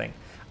like this, I think.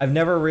 I've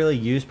never really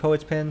used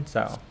Poet's Pen,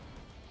 so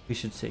we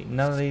should see.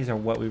 None of these are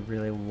what we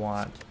really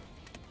want.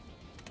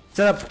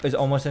 Setup is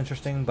almost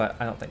interesting, but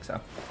I don't think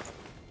so.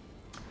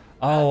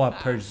 Oh, a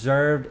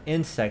preserved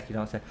insect, you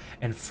don't say.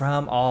 And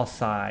from all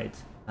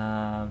sides.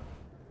 Alright,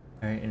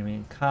 enemy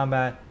in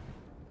combat.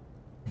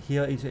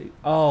 Heal each.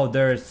 Oh,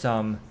 there's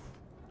some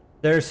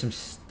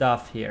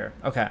stuff here.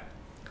 Okay.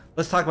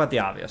 Let's talk about the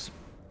obvious.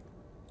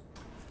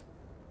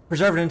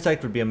 Preserved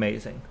insect would be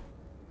amazing.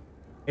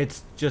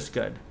 It's just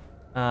good.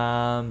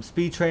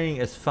 Speed training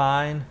is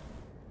fine.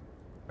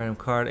 Random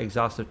card,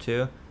 exhaustive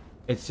 2.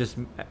 It's just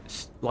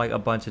like a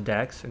bunch of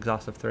decks.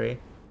 Exhaustive 3.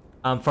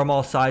 From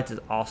all sides is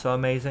also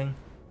amazing.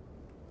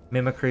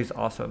 Mimicry is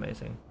also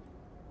amazing.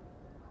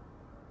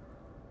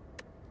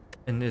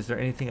 And is there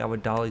anything I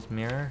would Dolly's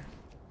Mirror?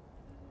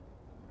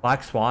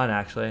 Black Swan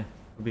actually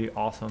would be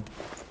awesome.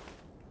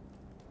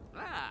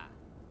 I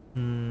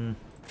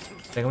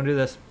think I'm gonna do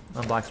this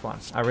on Black Swan.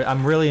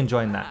 I'm really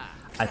enjoying that.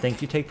 I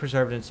think you take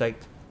Preserved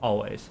Insect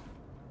always.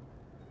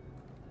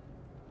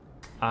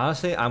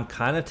 Honestly, I'm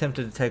kind of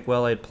tempted to take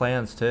Well-Laid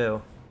Plans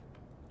too.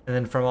 And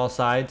then from all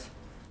sides,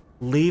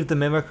 leave the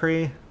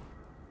Mimicry.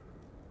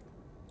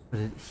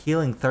 But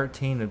healing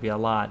 13 would be a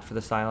lot for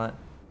the Silent.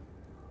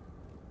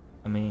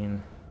 I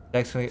mean,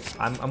 next week,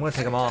 I'm gonna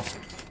take them all.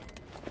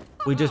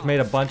 We just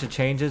made a bunch of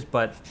changes,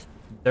 but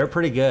they're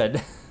pretty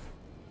good.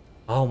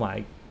 Oh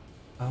my,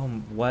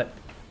 what?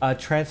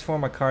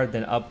 Transform a card,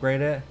 then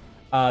upgrade it.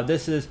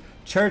 This is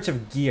Church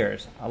of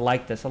Gears. I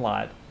like this a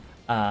lot.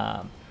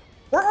 My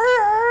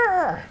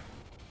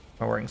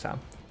whirring sound.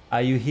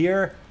 You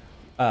hear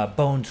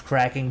bones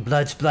cracking,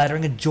 blood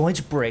splattering, and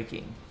joints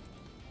breaking.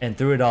 And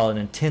through it all, an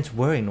intense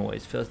whirring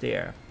noise fills the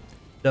air.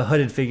 The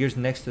hooded figures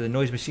next to the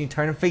noise machine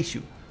turn and face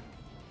you.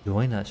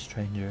 Join us,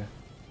 stranger.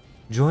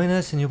 Join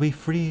us and you'll be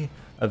free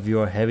of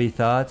your heavy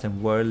thoughts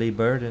and worldly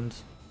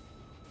burdens.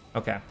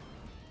 Okay.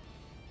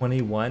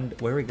 21.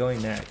 Where are we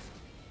going next?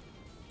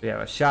 We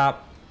have a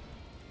shop.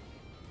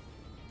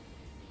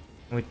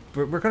 We're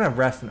going to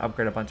rest and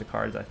upgrade a bunch of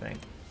cards, I think.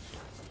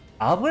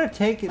 I'm going to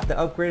take the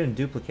upgrade and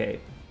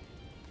duplicate.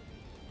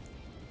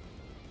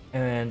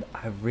 And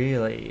I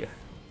really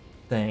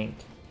think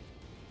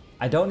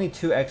I don't need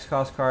 2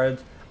 X-Cost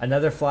cards.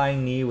 Another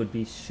Flying Knee would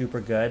be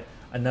super good.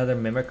 Another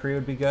Mimicry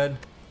would be good.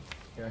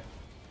 Here.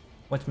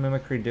 What's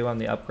Mimicry do on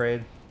the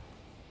upgrade?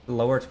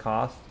 Lower its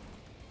cost?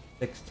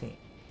 16.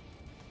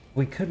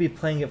 We could be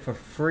playing it for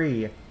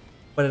free,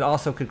 but it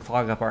also could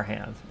clog up our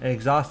hands. And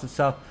exhaust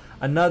itself.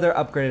 Another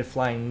upgraded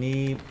Flying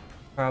Knee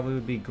probably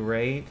would be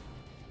great.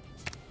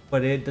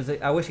 But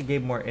I wish it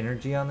gave more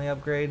energy on the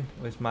upgrade.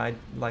 It was my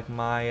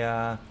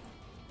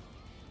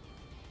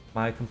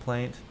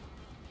complaint.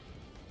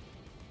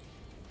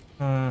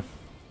 From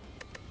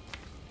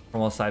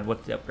all side,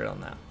 what's the upgrade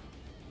on that?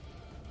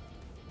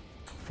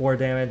 4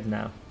 damage?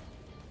 No.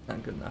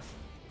 Not good enough.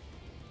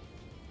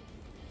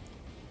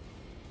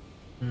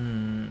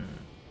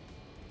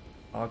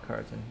 All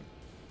cards in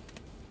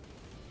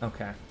here.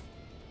 Okay.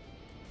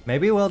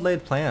 Maybe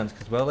Well-Laid Plans,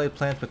 because Well-Laid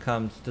Plans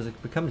does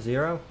it become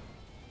 0?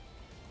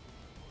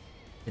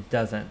 It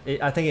doesn't.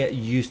 I think it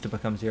used to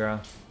become 0.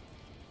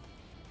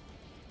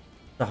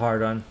 The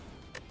hard one.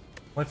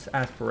 What's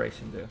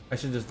Aspiration do? I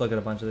should just look at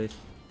a bunch of these.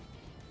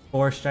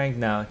 4 strength?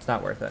 No, it's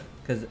not worth it.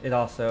 Because it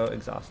also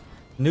exhausts.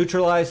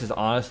 Neutralize is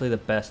honestly the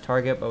best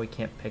target, but we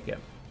can't pick it.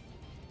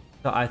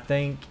 So I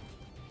think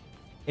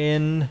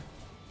I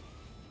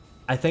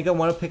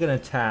want to pick an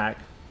attack.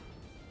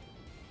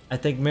 I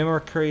think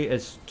Mimicry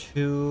is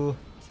too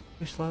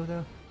slow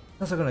though.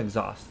 It's also going to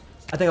exhaust.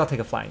 I think I'll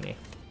take a Flying Knee.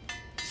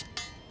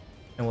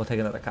 And we'll take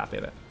another copy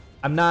of it.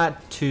 I'm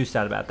not too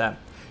sad about that.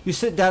 You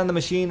sit down in the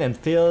machine and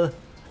feel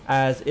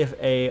as if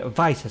a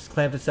vice has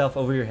clamped itself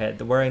over your head.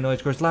 The whirring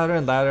noise grows louder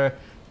and louder.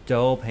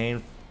 Dull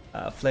pain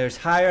flares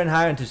higher and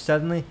higher until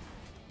suddenly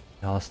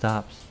it all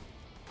stops.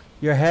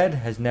 Your head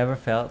has never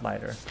felt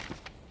lighter.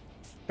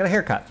 Got a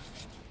haircut.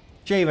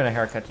 Shaving a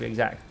haircut to be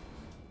exact.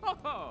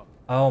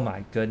 Oh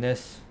my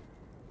goodness.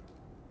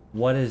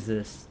 What is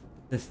this?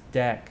 This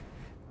deck.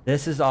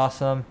 This is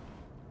awesome.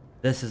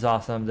 This is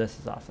awesome. This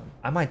is awesome.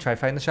 I might try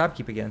fighting the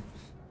shopkeep again.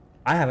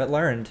 I haven't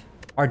learned.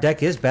 Our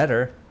deck is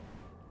better.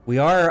 We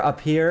are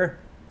up here.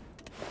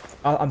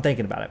 I'm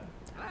thinking about it.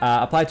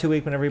 Apply 2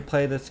 weak whenever you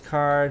play this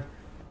card.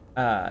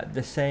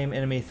 The same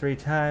enemy 3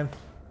 times.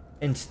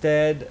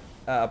 Instead,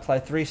 apply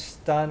 3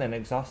 stun and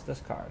exhaust this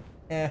card.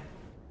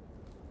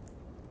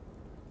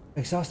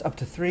 Exhaust up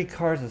to 3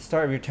 cards at the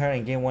start of your turn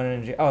and gain 1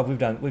 energy. Oh, we've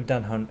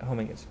done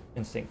homing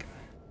instinct.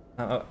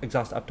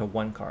 Exhaust up to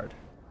 1 card.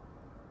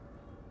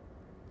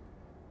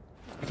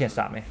 You can't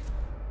stop me.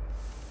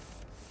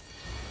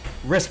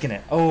 Risking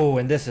it. Oh,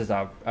 and this is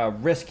a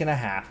risk and a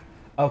half.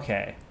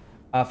 Okay.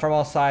 From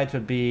all sides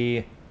would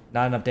be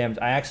not enough damage.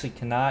 I actually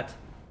cannot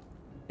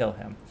kill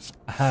him.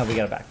 We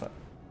got a backflip.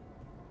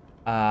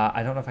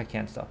 I don't know if I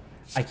can still.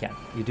 I can.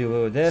 You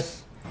do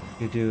this.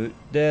 You do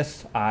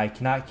this. I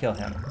cannot kill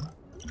him.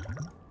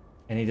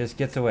 And he just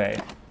gets away.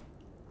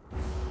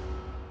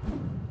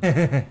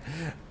 Bad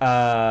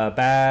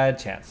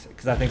chance.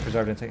 Because I think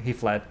Preserved Insect. He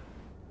fled.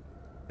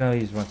 No,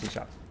 he's once he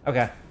shot.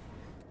 Okay.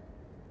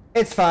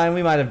 It's fine.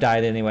 We might have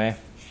died anyway.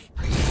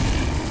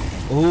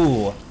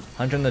 Ooh.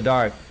 Hunter in the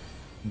Dark.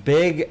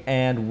 Big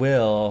and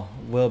will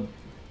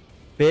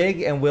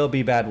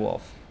be Bad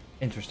Wolf.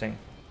 Interesting.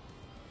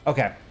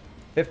 Okay.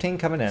 15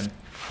 coming in.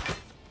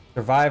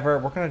 Survivor.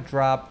 We're going to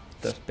drop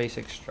the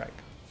basic strike.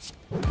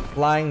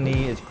 Flying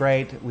Knee is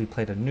great. We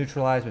played a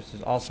Neutralize, which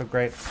is also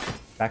great.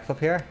 Backflip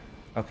here.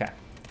 Okay.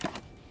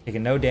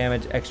 Taking no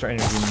damage. Extra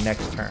energy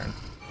next turn.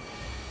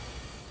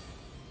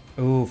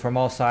 Ooh, from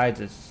all sides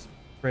it's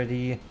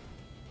pretty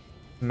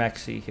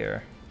mexy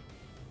here.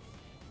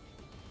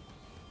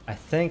 I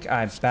think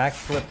I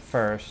backflip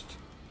first.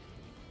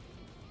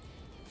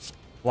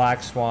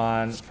 Black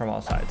Swan from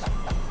all sides.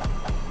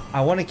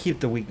 I want to keep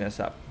the weakness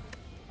up.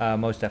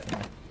 Most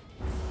definitely.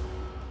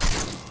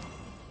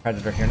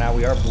 Predator here now.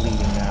 We are bleeding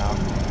now.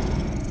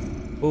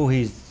 Ooh,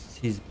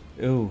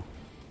 ooh.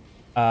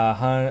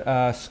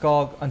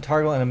 Skull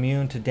untargetable and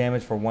immune to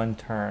damage for 1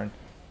 turn.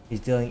 He's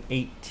dealing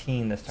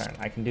 18 this turn.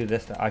 I can do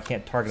this. I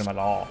can't target him at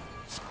all.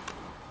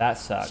 That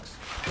sucks.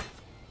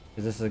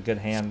 Because this is a good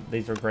hand.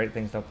 These are great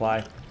things to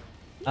apply.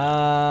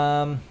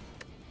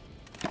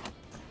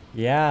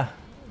 Yeah.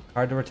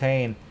 Hard to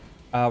retain.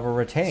 We're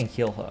retaining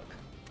Heel Hook.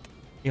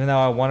 Even though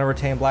I want to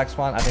retain Black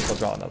Swan, I think we'll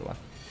draw another one.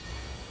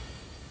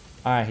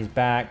 Alright, he's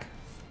back.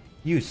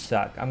 You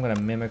suck. I'm going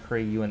to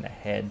Mimicry you in the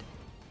head.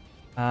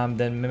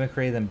 Then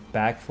Mimicry, then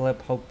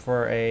Backflip. Hope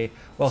for a...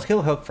 Well,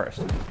 Heel Hook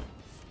first.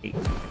 8.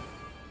 And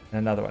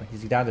another one.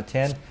 He's down to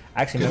 10.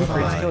 Actually,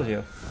 Mimicry just kills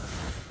you.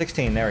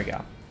 16. There we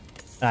go.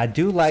 And I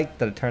do like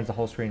that it turns the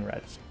whole screen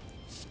red.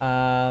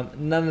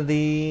 None of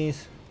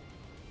these...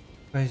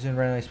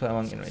 randomly split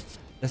among enemies.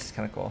 This is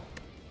kind of cool.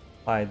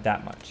 Apply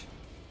that much.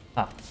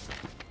 Huh.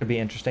 Could be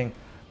interesting.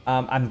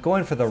 I'm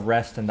going for the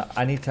rest, and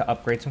I need to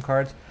upgrade some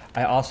cards.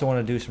 I also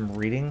want to do some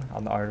reading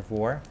on the Art of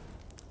War.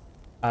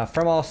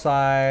 From all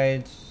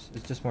sides,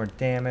 it's just more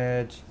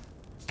damage.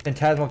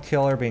 Phantasmal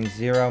Killer being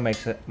 0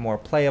 makes it more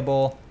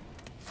playable.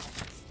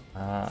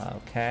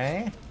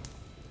 Okay.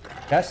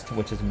 Chest,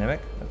 which is Mimic.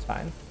 That's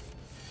fine.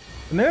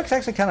 The Mimic's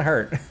actually kind of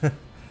hurt,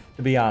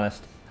 to be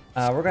honest.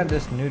 We're going to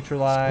just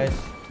neutralize,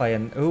 play a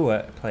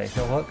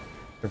Heel Hook.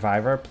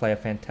 Survivor, play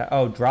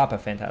a drop a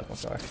Phantasmal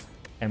Killer.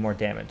 And more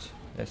damage.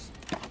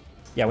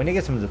 Yeah, we need to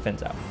get some of the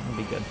fins out. That'd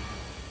be good.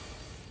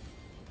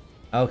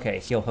 Okay,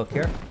 Heel Hook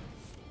here.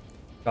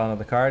 Draw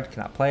another card.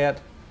 Cannot play it.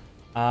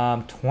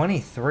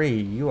 23.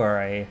 You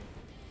are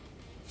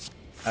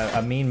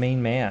a mean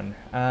man.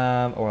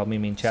 Or a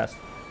mean chest.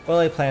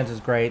 Willy Plans is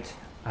great.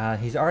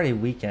 He's already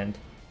weakened.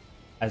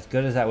 As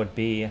good as that would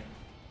be.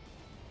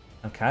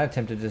 I'm kind of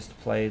tempted just to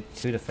play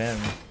 2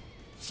 defends.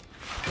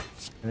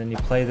 And then you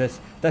play this.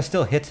 That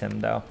still hits him,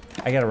 though.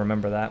 I gotta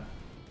remember that.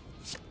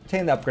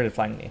 Taking the upgraded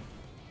Flying Knee.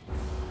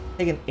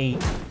 Taking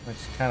 8, which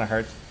kind of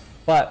hurts.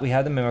 But we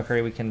have the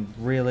Mimicry. We can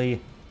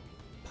really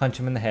punch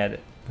him in the head.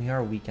 We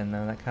are weakened,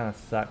 though. That kind of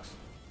sucks.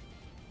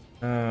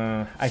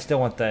 I still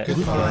want the...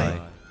 Goodbye.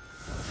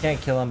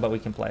 Can't kill him, but we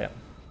can play it.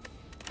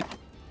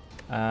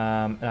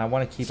 And I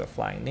want to keep a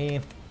Flying Knee.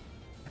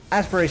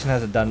 Aspiration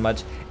hasn't done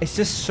much. It's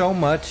just so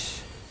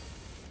much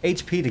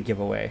HP to give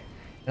away.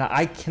 And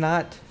I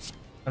cannot,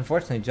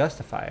 unfortunately,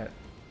 justify it.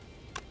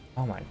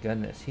 Oh my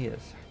goodness, he has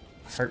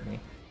hurt me.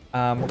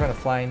 We're going to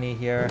Flying Knee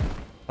here.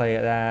 Play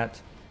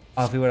that.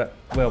 Oh, if we would have...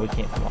 Well, we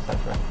can't come off that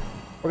first.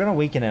 We're going to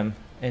weaken him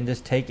and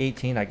just take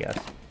 18, I guess.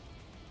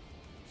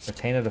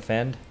 Retain a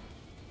defend.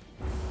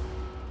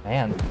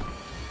 Man.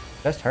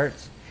 Just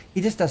hurts.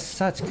 He just does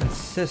such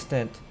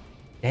consistent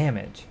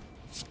damage.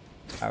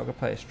 Alright, we're going to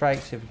play a strike,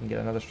 see if we can get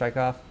another strike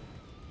off.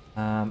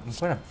 I'm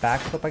going to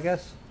backflip, I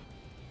guess.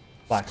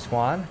 Black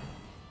Swan.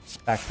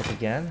 Backflip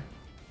again.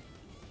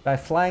 Do I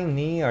Flying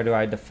Knee or do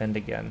I defend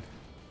again?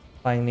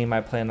 Flying Knee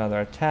might play another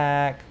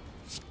attack.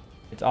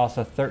 It's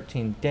also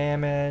 13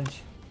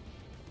 damage.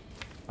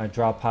 My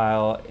draw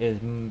pile is...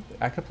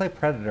 I could play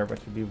Predator,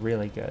 which would be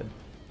really good.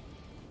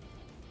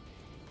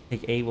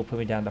 Take 8 will put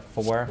me down to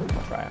 4.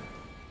 I'll try it.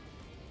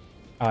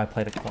 Oh, I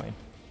played a coin.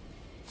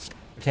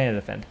 Retain a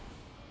defend.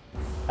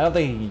 I don't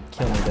think he can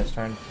kill me this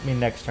turn. I mean,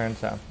 next turn,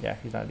 so yeah,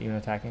 he's not even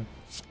attacking.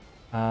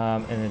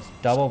 And it's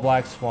double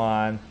Black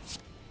Swan.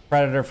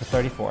 Predator for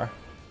 34.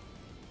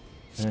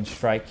 And then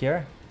strike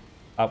here.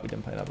 Oh, we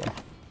didn't play another one.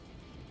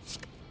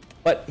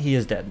 But he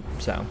is dead,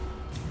 so.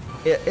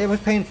 It was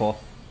painful,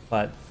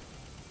 but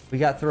we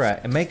got through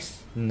it. It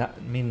makes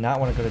me not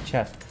want to go to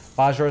chest.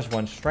 Bajor's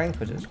 1 strength,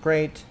 which is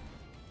great.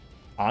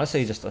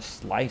 Honestly, just a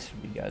slice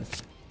would be good.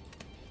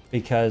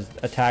 Because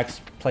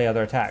attacks play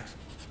other attacks.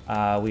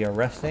 We are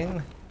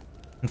resting,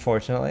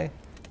 unfortunately.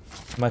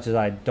 As much as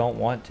I don't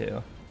want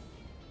to.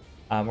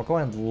 We're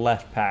going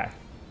left pack.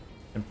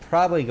 And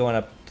probably going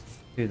up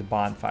to the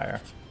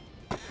bonfire.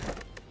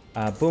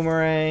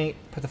 Boomerang.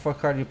 Put the 4th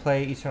card you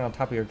play each turn on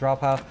top of your draw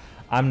pile.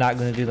 I'm not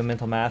going to do the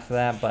mental math for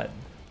that, but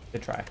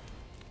good try.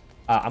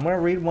 I'm going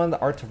to read one of the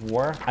Arts of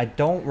War. I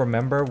don't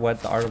remember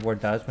what the Art of War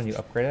does when you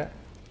upgrade it,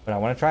 but I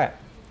want to try it.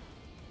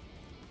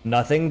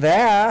 Nothing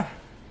there.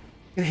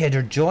 You hear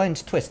your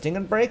joints twisting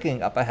and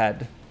breaking up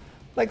ahead,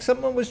 like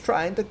someone was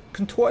trying to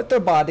contort their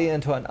body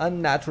into an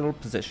unnatural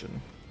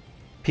position.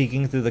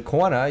 Peeking through the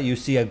corner, you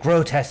see a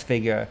grotesque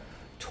figure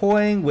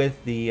toying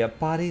with the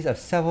bodies of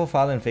several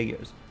fallen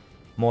figures.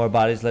 More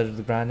bodies littered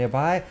the ground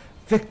nearby,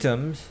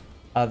 victims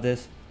of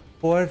this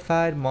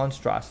fortified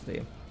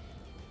monstrosity.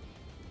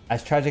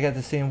 As tragic as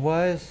the scene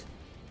was,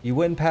 you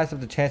wouldn't pass up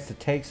the chance to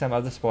take some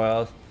of the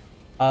spoils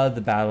of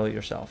the battle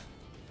yourself.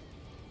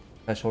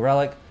 Special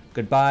relic.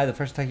 Goodbye. The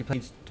first attack you play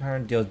each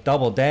turn deals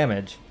double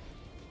damage.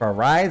 For a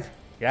Writhe?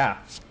 Yeah.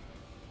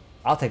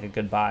 I'll take a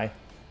goodbye.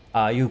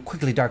 You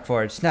quickly dart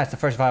forward, snatch the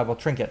first viable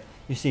trinket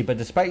you see, but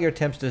despite your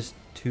attempts to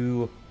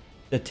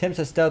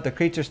stealth, the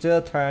creature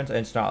still turns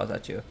and snarls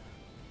at you.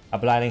 A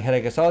blinding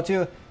headache assaults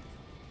you.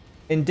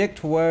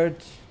 Indict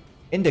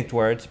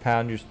words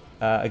pound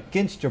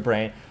against your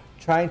brain,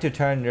 trying to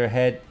turn your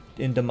head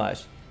into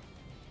mush.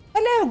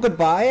 Hello,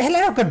 goodbye.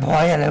 Hello,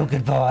 goodbye. Hello,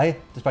 goodbye.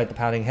 Despite the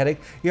pounding headache,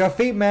 your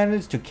feet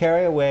manage to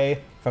carry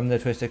away from the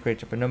twisted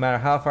creature, but no matter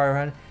how far you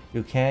run,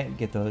 you can't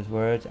get those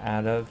words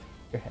out of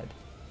your head.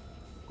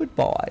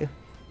 Goodbye.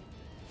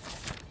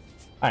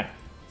 Alright.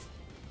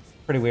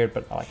 Pretty weird,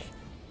 but I like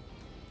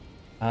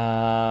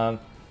it.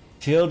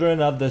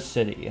 Children of the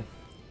city.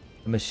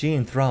 The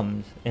machine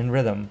thrums in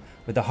rhythm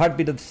with the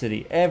heartbeat of the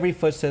city. Every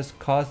footstep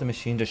caused the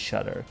machine to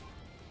shudder.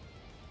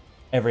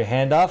 Every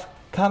handoff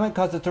comment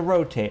caused it to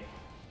rotate.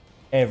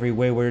 Every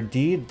wayward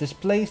deed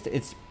displaced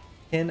its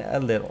pin a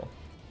little.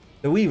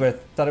 The weaver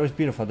thought it was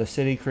beautiful, the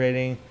city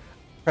creating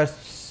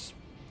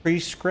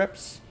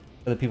prescripts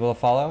for the people to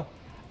follow,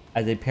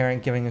 as a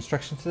parent giving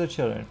instructions to their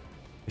children.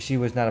 But she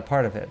was not a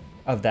part of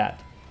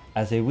that.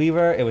 As a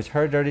weaver, it was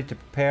her duty to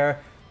prepare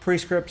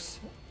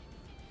prescripts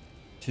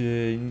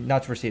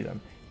not to receive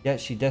them. Yet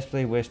she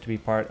desperately wished to be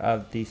part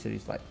of the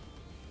city's life.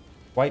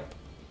 Wipe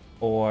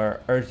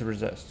or urge to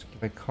resist.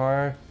 Keep a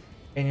card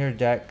in your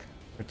deck,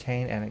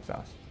 retain and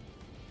exhaust.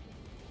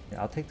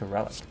 Yeah, I'll take the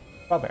relic.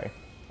 Strawberry.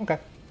 Okay.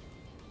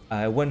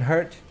 It wouldn't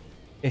hurt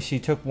if she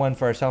took one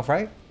for herself,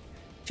 right?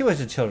 She was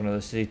the children of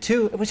the city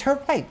too. It was her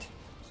right.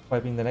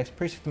 Swiping the next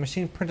precinct, the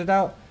machine printed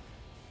out.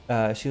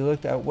 She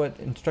looked at what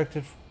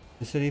instructions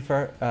the city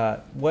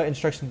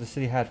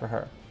had for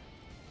her.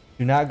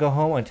 Do not go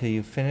home until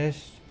you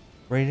finish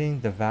reading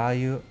the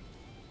value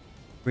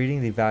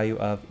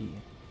of E.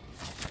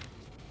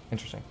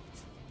 Interesting.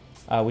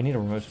 We need to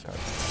remove some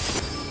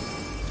cards.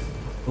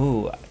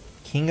 Ooh,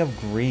 King of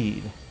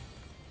Greed.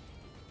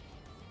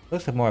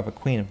 Looks like more of a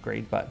Queen of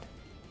Greed, but...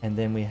 And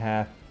then we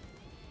have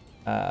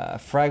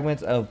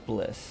Fragments of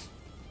Bliss.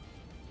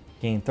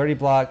 Gain 30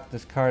 block.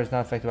 This card is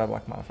not affected by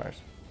block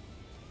modifiers.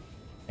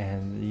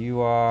 And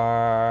you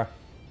are...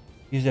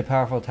 Use a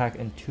powerful attack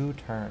in 2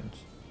 turns.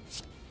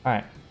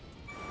 Alright.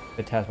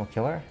 Phantasmal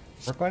Killer.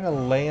 We're going to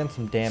lay in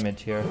some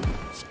damage here.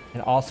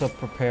 And also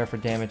prepare for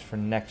damage for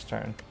next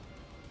turn.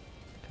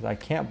 Because I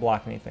can't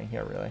block anything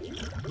here, really.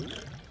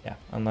 Yeah,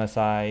 unless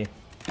I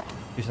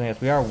do something else.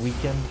 We are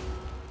weakened.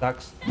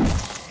 Sucks.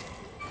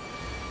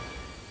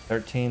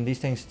 13. These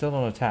things still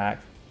don't attack.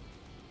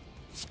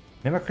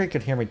 Mimicry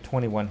could hear me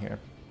 21 here.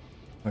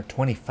 Or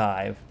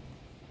 25.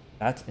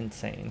 That's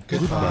insane.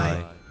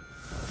 Goodbye.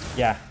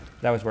 Yeah,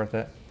 that was worth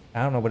it.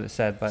 I don't know what it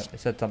said, but it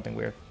said something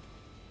weird.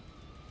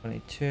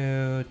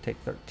 22. Take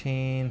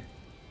 13.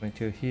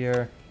 22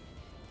 here.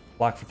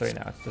 Block for 3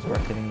 now. It's just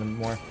worth hitting them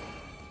more.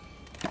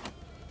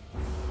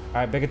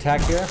 Alright, big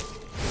attack here.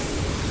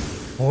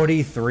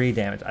 43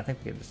 damage. I think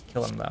we can just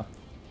kill him though.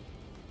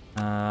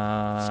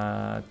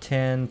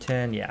 10,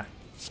 10, yeah.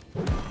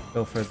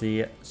 Go for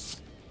the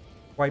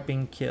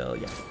swiping kill,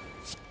 yeah.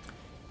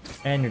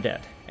 And you're dead.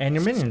 And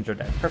your minions are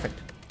dead.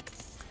 Perfect.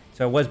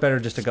 So it was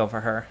better just to go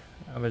for her.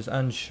 I was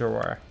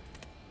unsure.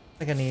 I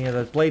think any of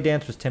those. Blade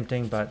Dance was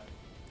tempting, but...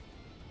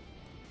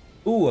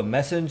 Ooh, a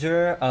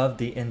Messenger of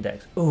the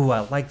Index. Ooh,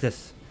 I like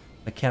this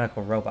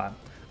mechanical robot.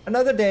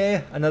 Another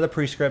day, another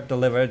prescript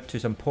delivered to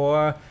some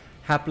poor,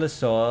 hapless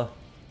soul.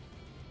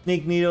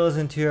 Sneak needles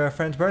into your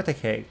friend's birthday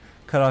cake.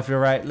 Cut off your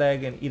right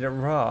leg and eat it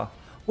raw.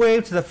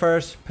 Wave to the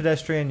first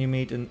pedestrian you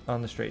meet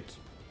on the streets.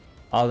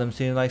 All of them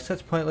seemed like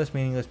such pointless,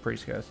 meaningless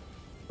prescripts.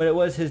 But it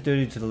was his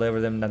duty to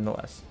deliver them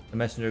nonetheless. The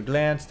messenger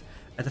glanced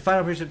at the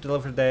final precept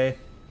delivered for the day.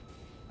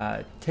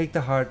 Take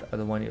the heart of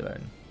the one you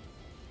learn.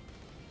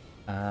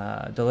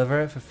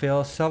 Deliver it,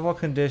 fulfill several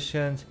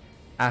conditions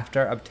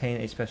after obtain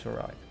a special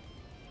relic.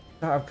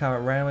 Start of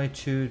combat, randomly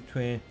choose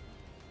between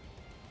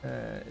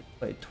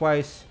play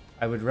twice.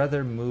 I would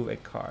rather move a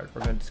card.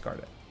 We're going to discard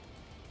it.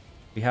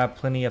 We have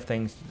plenty of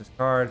things to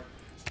discard,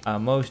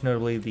 most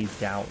notably the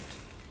Doubt.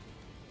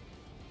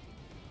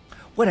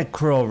 What a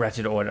cruel,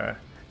 wretched order.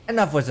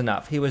 Enough was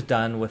enough. He was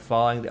done with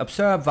following the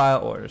absurd,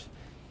 vile orders.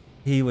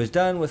 He was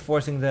done with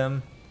forcing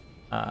them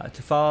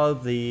to follow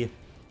the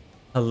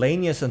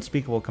hilarious,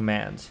 unspeakable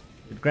commands.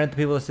 He would grant the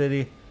people of the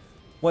city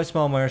what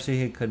small mercy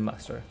he could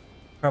muster.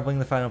 Crumpling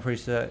the final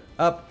precept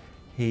up,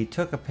 he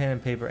took a pen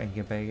and paper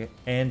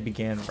and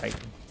began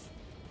writing.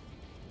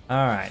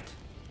 Alright.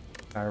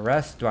 Do I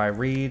rest? Do I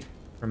read?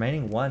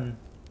 Remaining 1.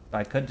 So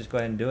I could just go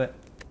ahead and do it.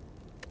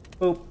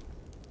 Boop.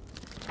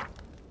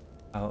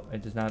 Oh,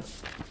 it does not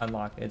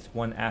unlock. It's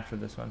 1 after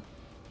this one.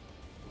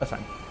 That's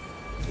fine.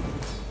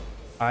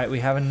 Alright, we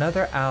have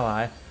another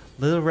ally.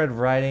 Little Red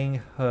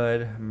Riding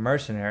Hood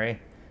Mercenary.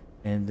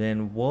 And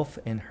then Wolf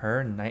in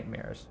Her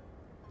Nightmares.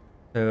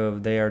 So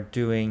they are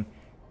doing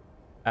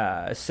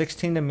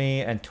 16 to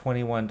me and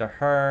 21 to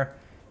her.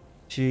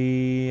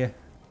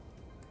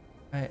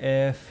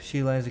 If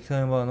she lands a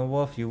killing blow on the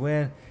wolf, you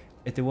win.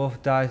 If the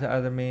wolf dies to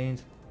other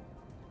means,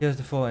 kills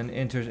the fool and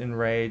enters in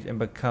rage and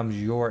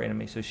becomes your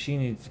enemy. So she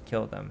needs to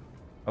kill them.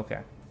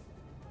 Okay.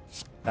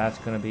 That's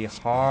going to be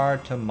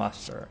hard to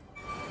muster.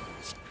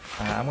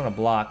 I'm going to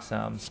block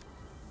some.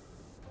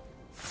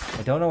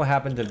 I don't know what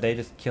happens if they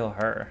just kill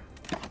her.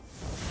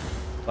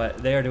 But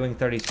they are doing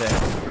 36.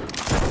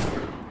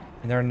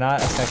 And they're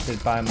not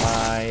affected by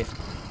my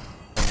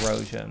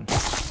erosion.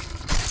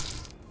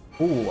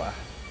 Ooh.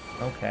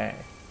 Okay.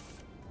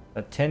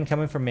 A 10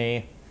 coming from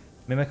me.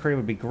 Mimicry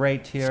would be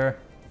great here.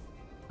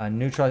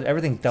 Neutralize.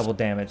 Everything's double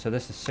damage, so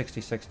this is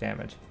 66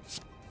 damage.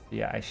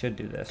 Yeah, I should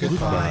do this.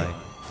 Goodbye.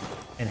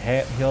 And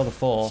heal the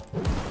full.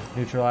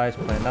 Neutralize.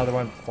 Play another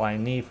one.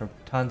 Flying knee for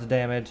tons of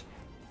damage.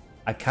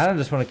 I kind of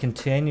just want to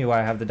continue while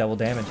I have the double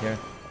damage here.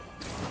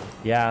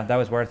 Yeah, that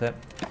was worth it.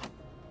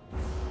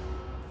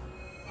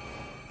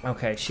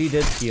 Okay, she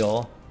did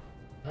heal.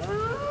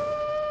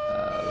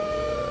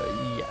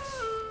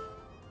 Yes.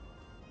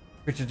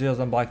 Creature deals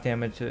unblocked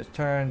damage to its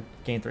turn.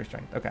 Gain 3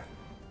 strength. Okay.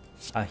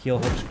 Heal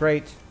hook's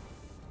great.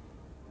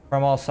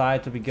 From all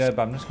sides would be good,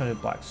 but I'm just going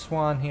to block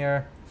Swan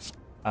here.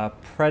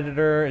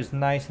 Predator is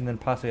nice, and then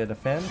possibly a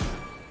defend.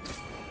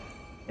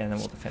 And then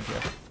we'll defend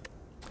here.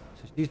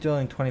 So she's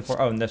dealing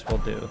 24. Oh, and this will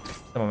do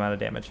some amount of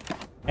damage.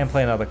 And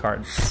play another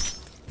card.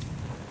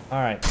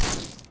 Alright.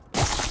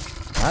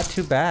 Not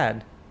too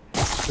bad.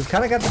 We've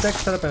kind of got the deck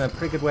set up in a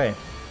pretty good way.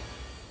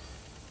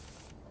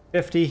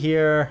 50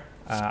 here.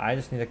 I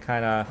just need to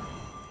kind of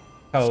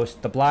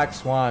coast. The black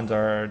swans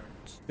are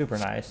super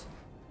nice.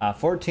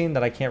 14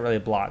 that I can't really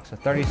block. So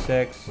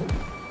 36,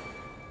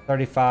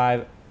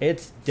 35.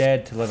 It's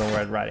dead to Little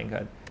Red Riding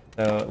Hood.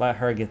 So let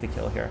her get the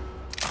kill here.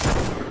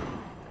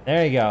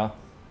 There you go.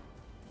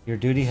 Your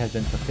duty has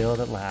been fulfilled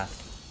at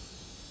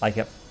last. Like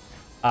it.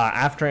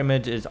 After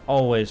image is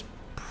always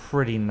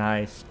pretty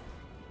nice.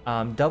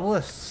 Double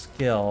a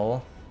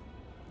skill.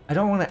 I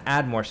don't want to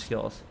add more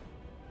skills.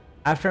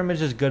 After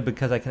image is good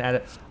because I can add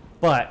it.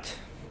 But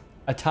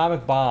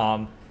atomic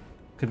bomb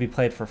could be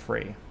played for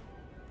free.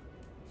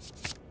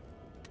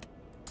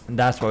 And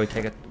that's why we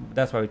take it.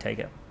 That's why we take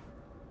it.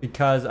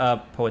 Because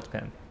of Poet's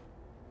Pen.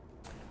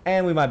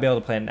 And we might be able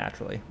to play it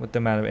naturally with the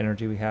amount of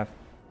energy we have.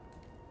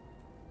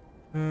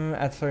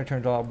 At the start of your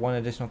turn, draw 1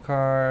 additional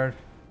card.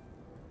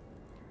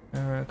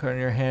 Card in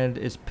your hand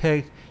is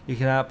picked. You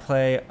cannot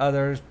play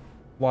others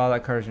while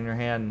that card is in your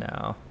hand.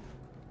 No.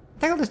 I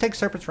think I'll just take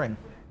Serpent's Ring.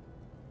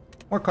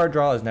 More card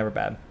draw is never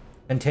bad.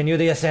 Continue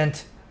the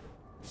ascent.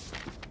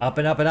 Up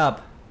and up and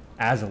up.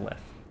 Azalith.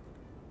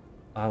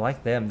 I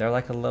like them. They're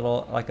like a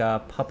little, like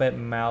a puppet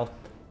mouth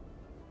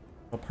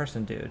little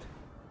person dude.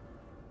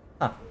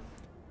 Huh.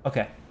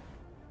 Okay.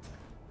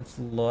 Let's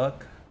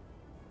look.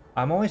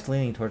 I'm always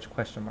leaning towards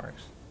question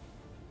marks.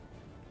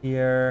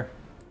 Here.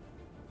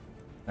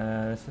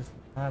 This is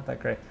not that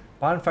great.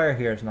 Bonfire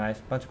here is nice.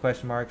 Bunch of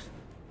question marks.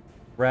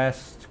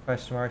 Rest,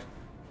 question marks.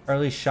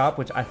 Early shop,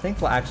 which I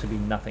think will actually be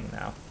nothing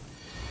now.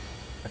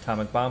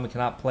 Atomic bomb we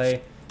cannot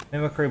play.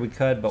 Mimicry we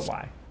could, but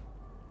why?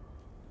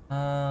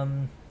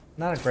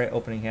 Not a great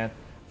opening hand.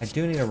 I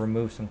do need to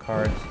remove some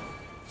cards.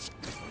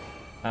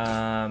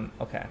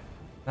 Okay.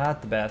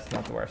 Not the best,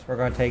 not the worst. We're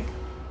going to take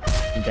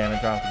some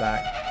damage off the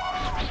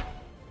back.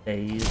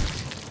 Daze.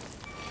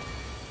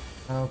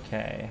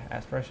 Okay.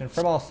 Aspiration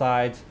from all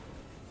sides.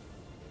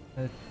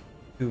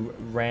 To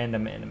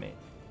random enemy.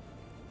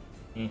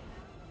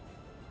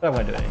 But I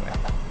want to do it anyway.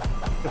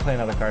 I'm gonna play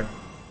another card.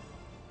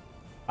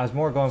 I was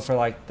more going for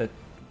like the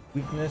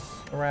weakness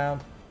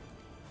around.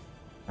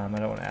 I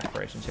don't want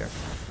aspirations here.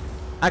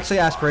 Actually,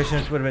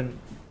 aspirations would have been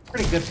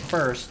pretty good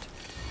first,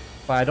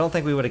 but I don't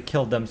think we would have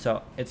killed them,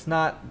 so it's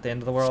not the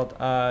end of the world.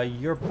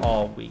 You're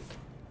all weak.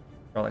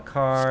 Draw a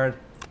card.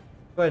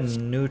 Go ahead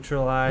and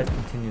neutralize.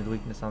 Continue the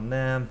weakness on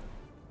them.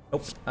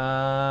 Nope.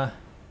 I'm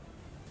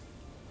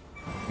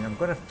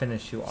going to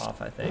finish you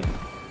off, I think.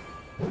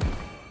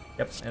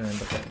 Yep, and then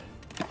defend.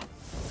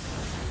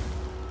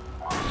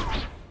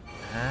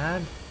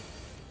 Add.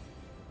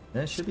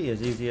 Then it should be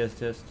as easy as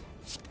just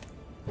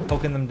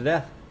poking them to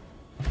death.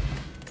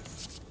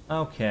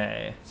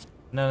 Okay.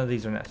 None of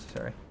these are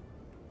necessary.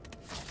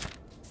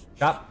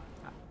 Shop.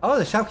 Oh,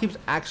 the shopkeep's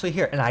actually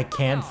here, and I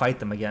can fight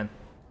them again.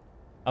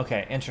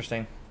 Okay,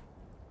 interesting.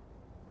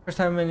 First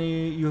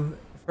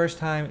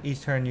time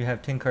each turn you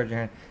have 10 cards in your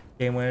hand.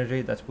 Game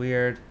energy, that's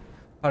weird.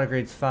 Auto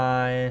grade's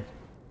fine.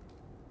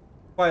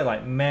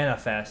 Twilight,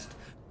 manifest.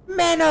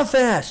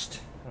 Manifest!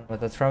 I don't know what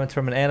that's from. It's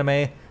from an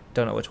anime.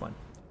 Don't know which one.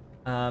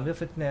 Deal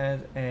 15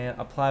 and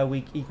apply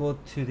weak equal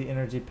to the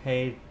energy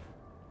paid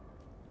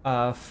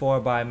for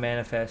by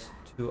manifest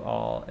to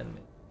all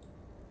enemies.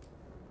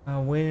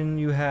 When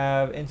you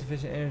have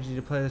insufficient energy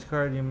to play this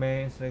card, you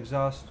may instead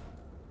exhaust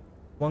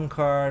one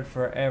card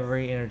for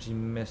every energy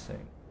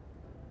missing.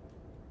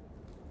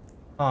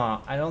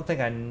 I don't think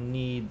I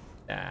need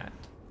that,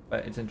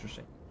 but it's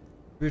interesting.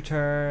 Your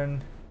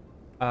turn,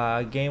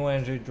 gain 1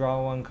 energy,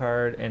 draw 1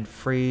 card, and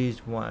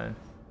freeze 1.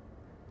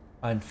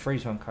 And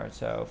freeze 1 card,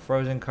 so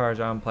frozen cards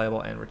are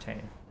unplayable and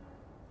retain.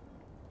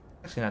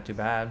 Actually not too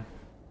bad.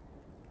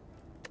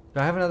 Do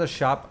I have another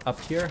shop up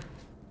here?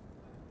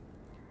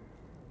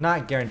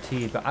 Not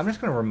guaranteed, but I'm just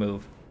going to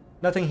remove.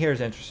 Nothing here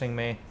is interesting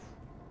me.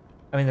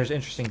 I mean, there's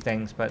interesting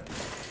things, but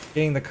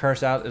Getting the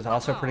curse out is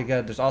also pretty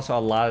good. There's also a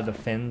lot of the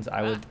fins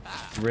I would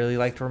really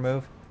like to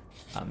remove.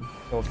 So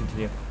we'll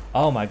continue.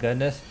 Oh my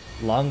goodness.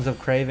 Lungs of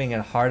Craving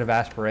and Heart of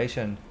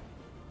Aspiration.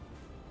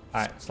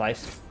 Alright,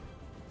 slice.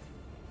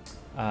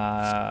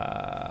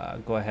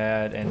 Go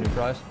ahead and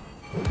neutralize.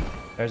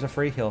 There's a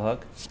free heal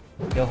hook.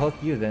 Heal hook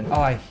you then.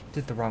 Oh, I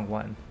did the wrong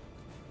one.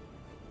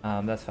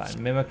 That's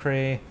fine.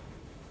 Mimicry.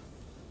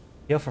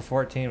 Heal for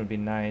 14 would be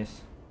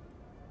nice.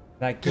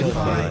 That kills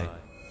me.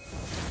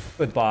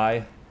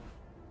 Goodbye.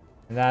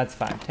 And that's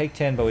fine. Take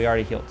 10, but we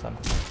already healed some.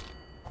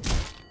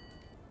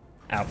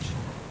 Ouch.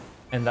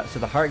 And so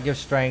the heart gives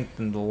strength,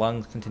 and the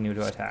lungs continue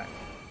to attack.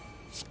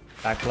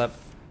 Backflip.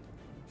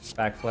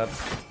 Backflip.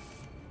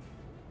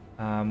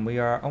 We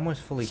are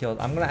almost fully healed.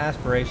 I'm gonna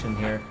aspiration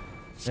here,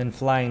 then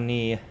flying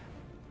knee,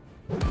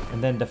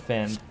 and then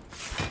defend.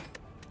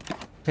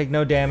 Take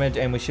no damage,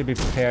 and we should be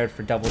prepared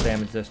for double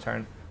damage this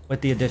turn.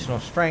 With the additional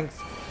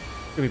strength,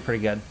 should be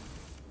pretty good.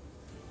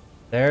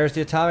 There's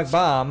the atomic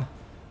bomb.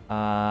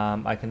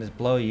 I can just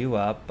blow you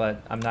up,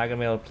 but I'm not gonna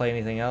be able to play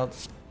anything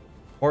else.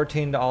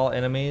 14 to all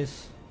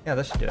enemies. Yeah,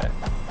 this should do it.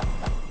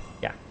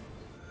 Yeah.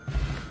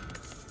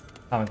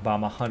 Atomic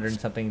bomb, 100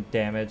 and something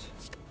damage.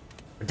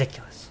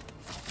 Ridiculous.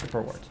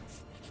 Super words.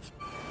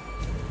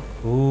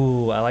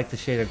 Ooh, I like the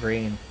shade of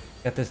green.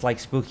 Got this like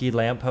spooky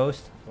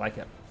lamppost. I like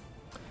it.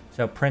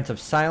 So Prince of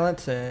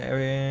Silence.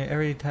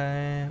 Every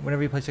time,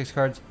 whenever you play 6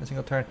 cards in a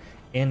single turn,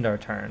 end our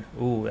turn.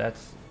 Ooh,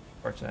 that's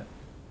fortunate.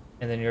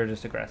 And then you're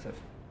just aggressive.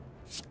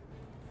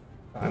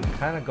 I'm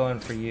kind of going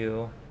for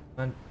you.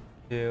 1,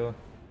 2,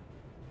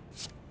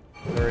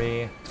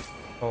 3,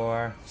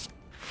 4,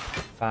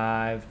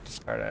 5.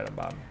 Discard item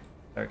bomb.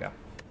 There we go.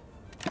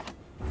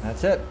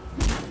 That's it.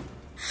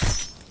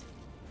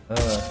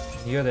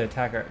 You're the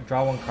attacker.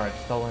 Draw 1 card.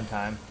 Stolen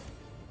time.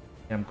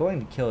 And I'm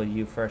going to kill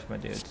you first, my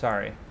dude.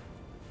 Sorry.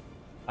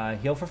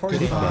 Heal for 14.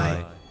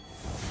 Goodbye.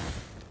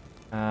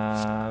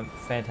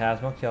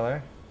 Phantasmal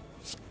Killer.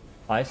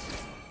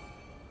 Slice.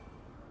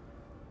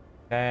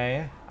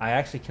 Okay. I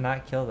actually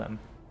cannot kill them.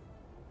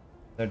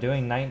 They're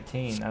doing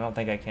 19. I don't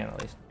think I can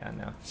at least. Yeah,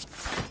 no.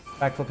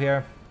 Backflip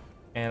here.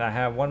 And I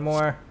have one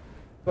more.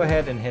 Go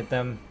ahead and hit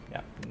them.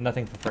 Yeah,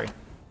 nothing for free.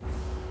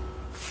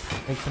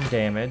 Take some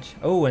damage.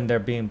 Oh, and they're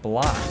being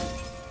blocked.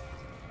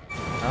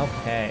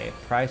 Okay,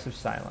 Price of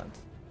Silence.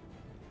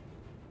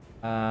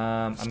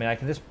 I mean, I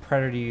can just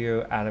Predator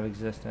you out of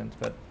existence,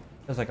 but it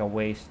feels like a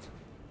waste.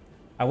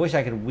 I wish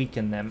I could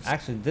weaken them.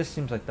 Actually, this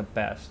seems like the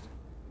best.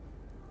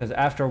 Because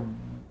after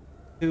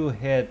 2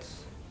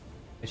 hits,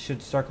 it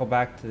should circle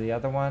back to the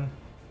other one.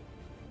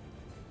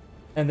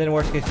 And then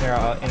worst case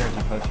scenario,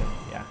 Energy Potion.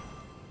 Yeah.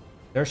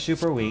 They're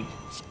super weak.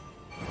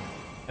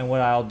 And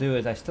what I'll do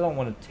is I still don't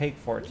want to take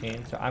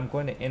 14, so I'm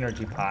going to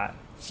Energy Pot.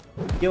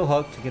 Heal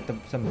Hook to get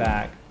some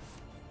back.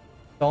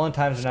 Stolen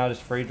times are now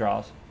just free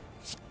draws.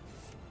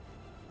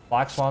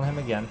 Black Swan him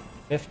again.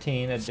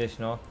 15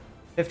 additional.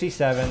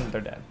 57,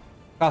 they're dead.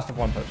 Cost of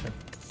 1 potion.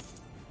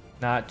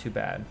 Not too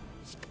bad.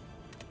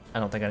 I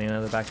don't think I need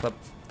another backflip.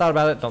 Thought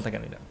about it, don't think I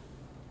need it.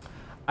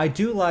 I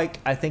do like,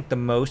 I think the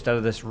most out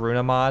of this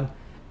Ruina mod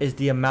is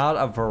the amount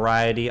of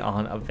variety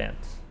on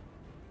events.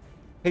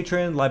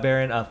 Patron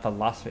Librarian of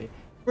Philosophy.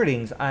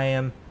 Greetings, I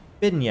am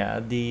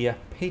Binya, the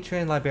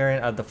Patron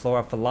Librarian of the Floor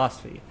of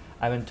Philosophy.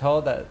 I've been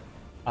told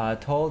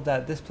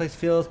that this place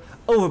feels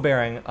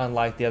overbearing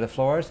unlike the other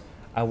floors.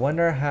 I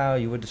wonder how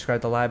you would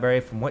describe the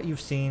library from what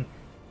you've seen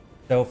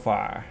so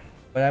far.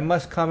 But I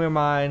must calm your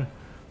mind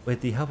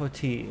with the help of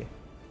tea.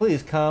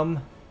 Please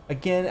come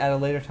again at a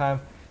later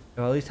time.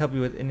 It will at least help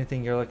you with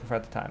anything you're looking for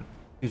at the time.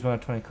 Choose one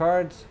of 20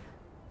 cards.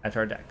 Add to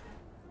our deck.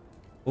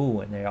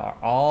 Ooh, and they are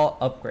all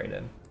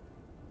upgraded.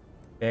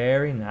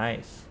 Very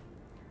nice.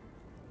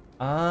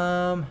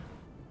 I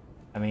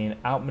mean,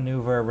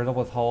 outmaneuver, riddle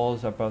with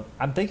holes are both.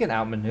 I'm thinking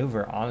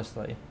outmaneuver,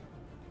 honestly.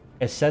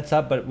 It sets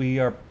up, but we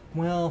are,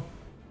 well,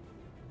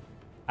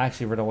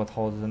 actually, riddle with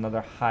holes is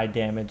another high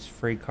damage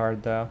free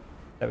card though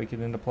that we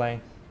could end up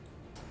playing.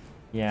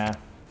 Yeah,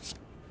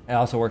 it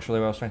also works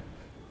really well. Strength.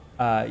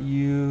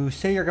 You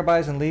say your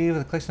goodbyes and leave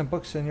with a collection of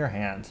books in your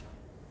hands.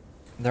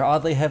 They're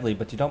oddly heavy,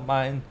 but you don't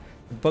mind.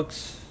 The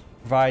books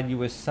provide you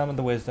with some of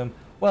the wisdom,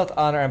 wealth,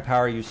 honor, and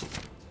power you seek.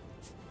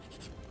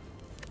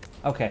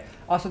 Okay.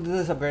 Also, do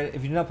this upgrade.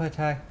 If you do not play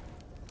attack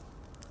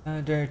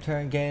during your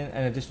turn, gain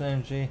an additional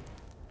energy,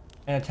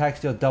 and attacks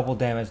deal double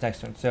damage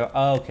next turn. So,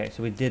 okay.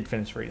 So we did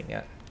finish reading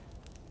it.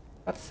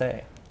 What to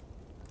say?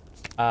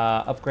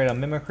 Upgrade on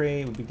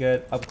Mimicry would be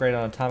good. Upgrade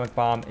on Atomic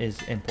Bomb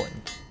is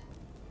important.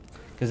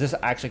 Because this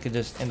actually could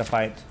just end a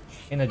fight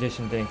in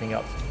addition to anything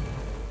else.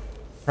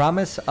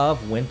 Promise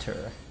of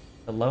Winter.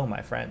 Hello,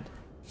 my friend.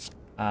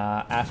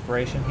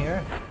 Aspiration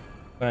here.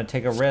 I'm going to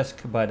take a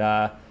risk,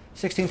 but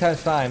 16 times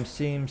 5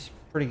 seems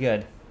pretty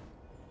good.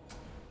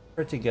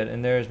 Pretty good.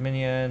 And there's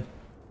minion.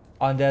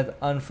 On death,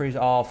 unfreeze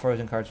all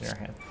frozen cards in your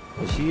hand.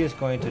 So she is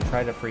going to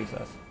try to freeze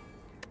us.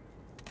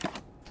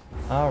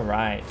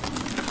 Alright.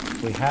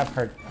 We have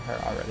her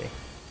already.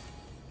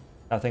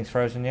 Nothing's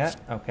frozen yet.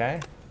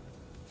 Okay.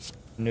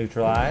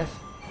 Neutralize.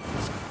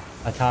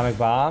 Atomic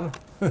Bomb.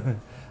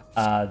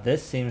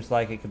 This seems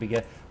like it could be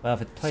good. Well,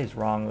 if it plays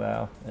wrong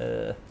though,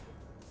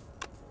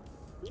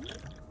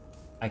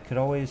 I could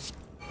always.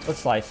 Let's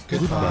slice.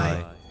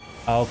 Goodbye.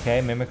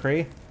 Okay,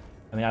 mimicry.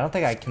 I mean, I don't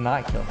think I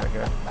cannot kill her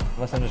here,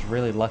 unless I'm just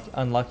really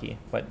unlucky.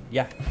 But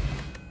yeah,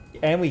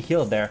 and we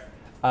healed there.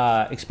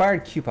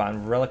 Expired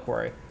coupon,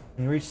 reliquary.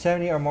 When you reach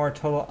 70 or more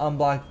total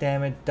unblocked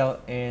damage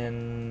dealt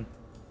in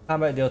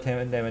combat, deal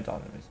damage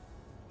on enemies.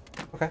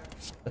 Okay,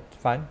 that's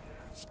fine.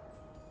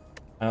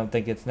 I don't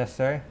think it's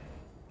necessary.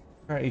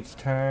 Each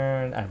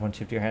turn, add one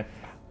shift to your hand.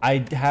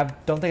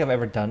 Don't think I've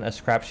ever done a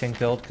scrap shank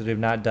build because we've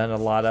not done a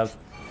lot of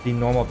the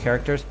normal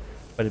characters,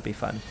 but it'd be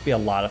fun. It'd be a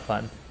lot of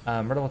fun.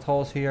 Riddle with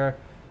holes here.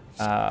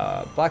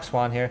 Black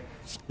Swan here.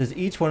 Does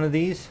each one of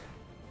these?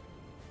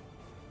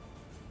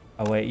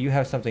 Oh wait, you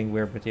have something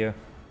weird with you.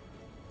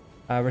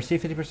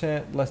 Receive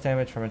 50% less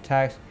damage from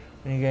attacks.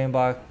 When you gain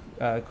block,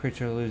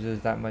 creature loses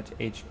that much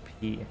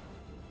HP.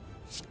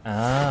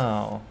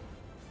 Oh.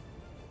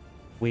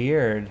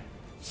 Weird.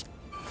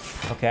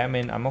 Okay, I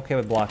mean, I'm okay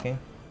with blocking.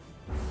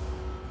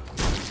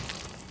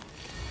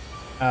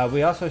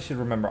 We also should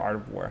remember Art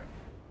of War.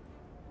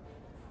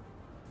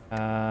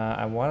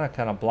 I want to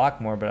kind of block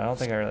more, but I don't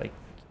think I really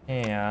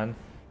can.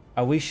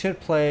 We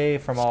should play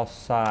from all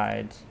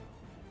sides.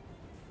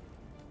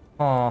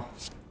 Oh.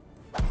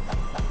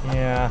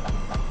 Yeah.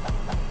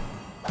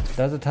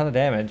 Does a ton of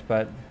damage,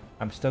 but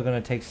I'm still going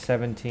to take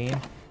 17. So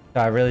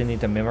I really need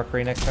to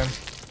mimicry next time.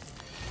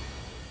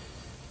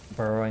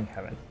 Burrowing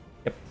Heaven.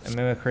 Yep, and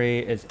mimicry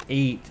is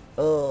 8.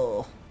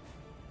 Oh.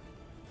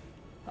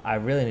 I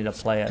really need to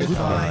play it.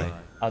 Goodbye.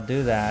 I'll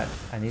do that.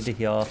 I need to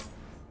heal.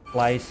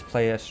 Slice,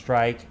 play a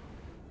strike.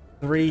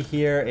 3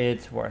 here,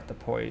 it's worth the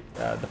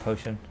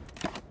potion.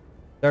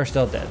 They're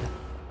still dead.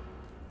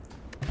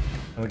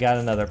 And we got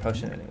another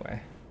potion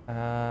anyway.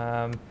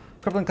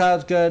 Crippling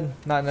Cloud's good,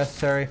 not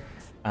necessary.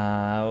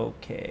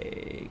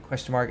 Okay,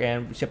 question mark,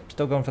 and yep,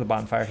 still going for the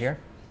bonfire here.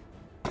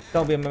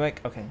 Don't be a mimic.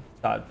 Okay,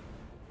 odd.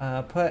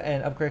 Put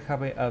an upgrade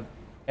copy of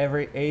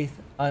every 8th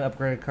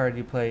unupgraded card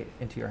you play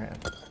into your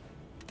hand.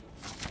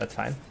 That's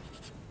fine.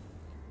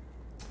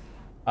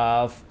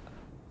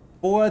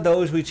 For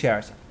those we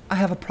cherish, I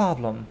have a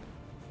problem.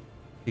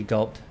 He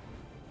gulped.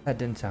 That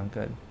didn't sound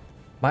good.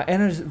 My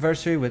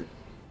anniversary with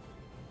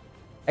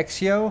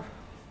Exio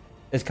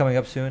is coming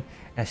up soon,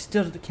 and I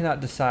still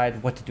cannot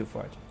decide what to do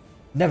for it.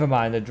 Never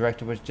mind, the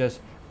director was just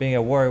being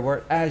a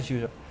worrywart as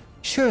usual.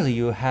 Surely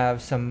you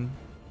have some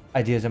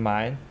ideas in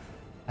mind.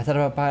 I thought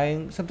about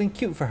buying something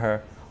cute for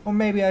her, or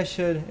maybe I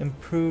should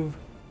improve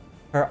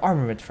her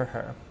armament for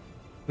her.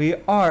 We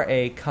are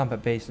a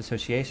combat-based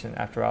association,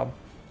 after all.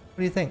 What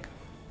do you think?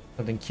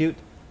 Something cute?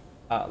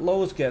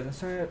 Lowest gift.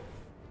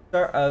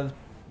 Start of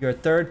your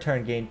 3rd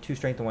turn, gain 2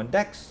 strength and 1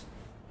 dex.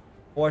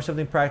 Or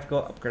something practical,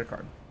 upgrade a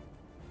card.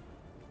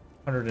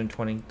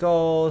 120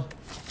 gold.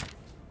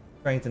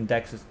 Strength and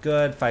dex is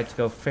good. Fights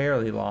go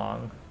fairly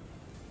long.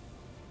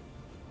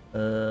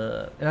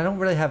 And I don't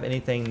really have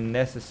anything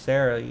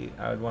necessarily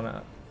I would want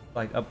to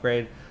like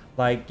upgrade.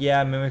 Like,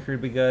 yeah, mimicry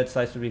would be good.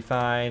 Slice would be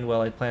fine.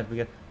 Well-laid plants would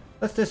be good.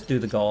 Let's just do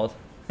the gold.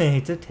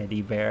 It's a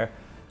teddy bear.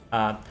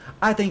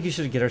 I think you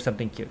should get her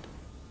something cute.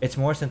 It's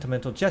more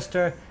sentimental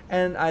gesture,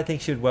 and I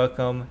think she would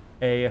welcome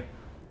a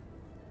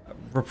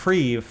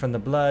reprieve from the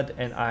blood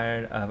and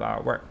iron of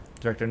our work.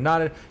 The director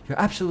nodded. You're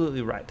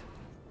absolutely right.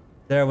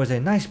 There was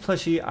a nice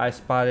plushie I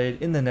spotted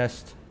in the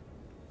nest.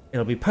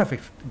 It'll be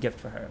perfect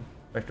gift for her.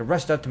 The director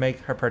rushed up to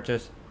make her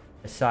purchase.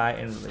 A sigh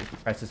in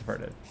relief. Crisis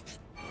averted.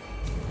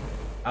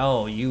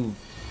 Oh, you...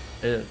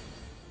 Ugh.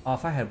 Oh,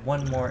 if I had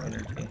one more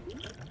energy.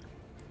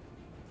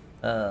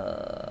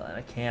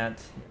 I can't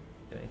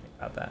do anything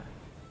about that.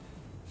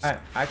 Alright,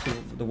 actually,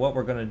 what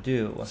we're going to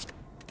do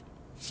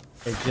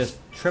is just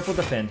triple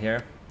defend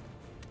here.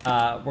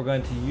 We're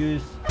going to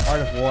use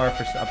Art of War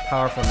for a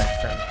powerful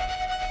next turn.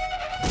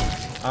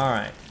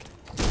 Alright.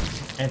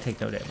 And take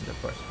no damage, of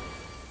course.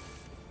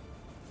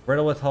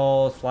 Riddle with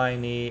holes, flying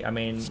knee. I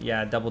mean,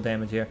 yeah, double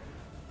damage here.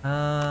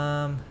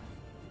 I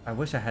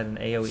wish I had an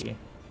AoE.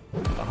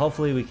 But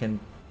hopefully we can,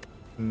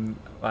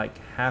 like,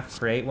 half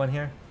create one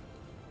here.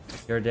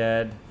 You're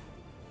dead.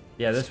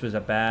 Yeah, this was a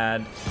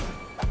bad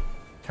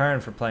turn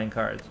for playing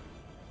cards.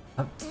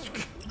 I'm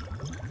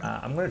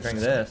gonna drink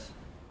this.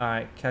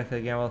 Alright,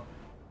 calculate gamble.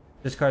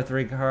 Discard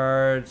 3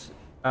 cards.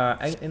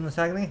 Endless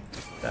Agony?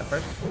 That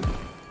first.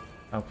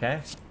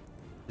 Okay.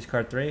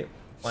 Discard 3.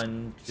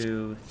 1,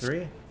 2,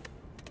 3.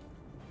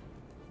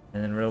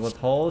 And then Riddle with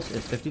holes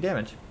is 50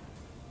 damage.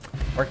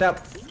 Worked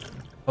out.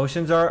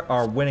 Potions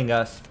are winning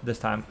us this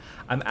time.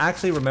 I'm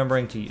actually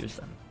remembering to use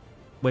them,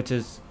 which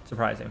is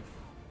surprising.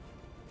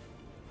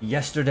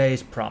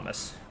 Yesterday's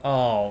promise.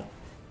 Oh,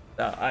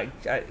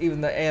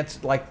 even the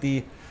ants, like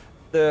the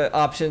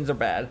options are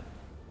bad.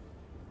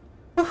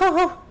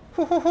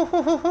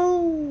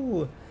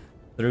 Through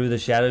the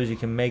shadows, you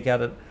can make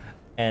out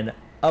an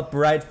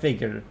upright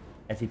figure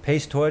as he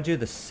paced towards you.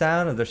 The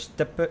sound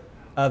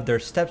of their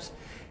steps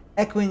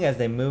echoing as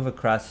they move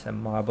across a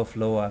marble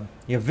floor.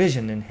 Your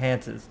vision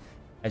enhances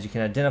as you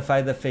can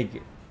identify the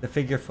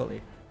figure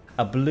fully.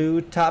 A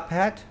blue top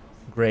hat,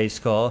 gray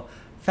skull,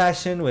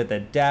 fashioned with a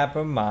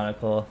dapper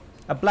monocle.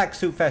 A black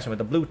suit fashioned with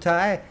a blue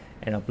tie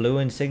and a blue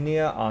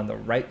insignia on the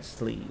right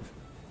sleeve.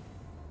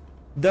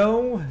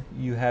 Though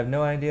you have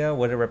no idea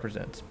what it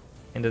represents.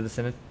 Into the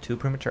sentence too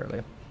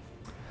prematurely.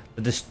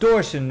 The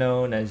distortion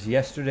known as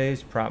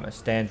yesterday's promise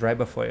stands right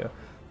before you.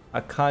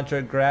 A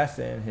contract grasped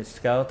in his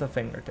skeletal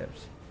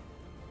fingertips.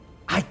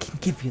 I can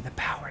give you the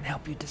power and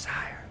help you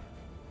desire,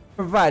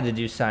 provided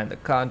you sign the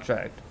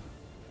contract.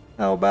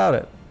 How about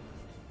it?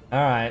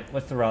 Alright,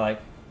 what's the relic?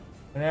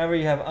 Whenever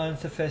you have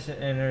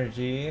insufficient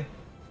energy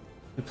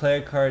to play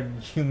a card,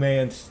 you may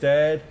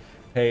instead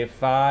pay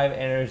 5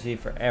 energy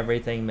for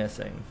everything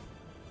missing.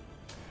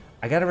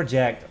 I gotta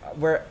reject.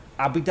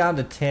 I'll be down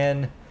to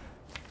 10.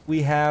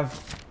 We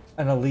have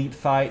an elite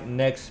fight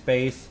next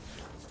space.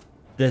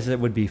 It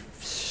would be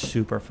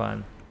super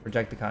fun.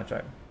 Reject the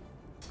contract.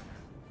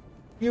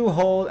 You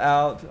hold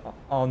out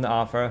on the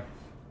offer.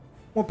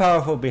 More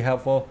powerful would be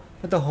helpful,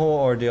 but the whole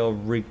ordeal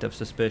reeked of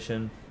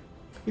suspicion.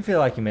 You feel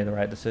like you made the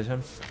right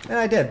decision. And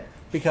I did,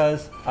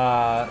 because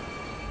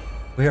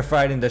we are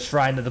fighting the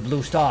Shrine of the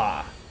Blue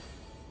Star.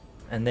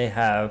 And they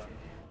have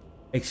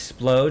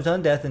explodes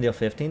on death and deal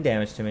 15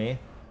 damage to me.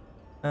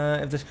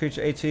 If this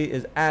creature HP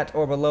is at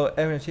or below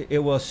energy, it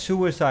will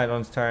suicide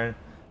on its turn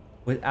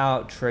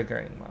without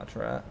triggering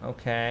mantra.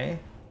 Okay.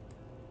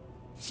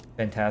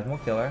 Phantasmal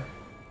Killer.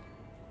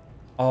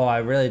 Oh, I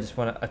really just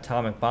want an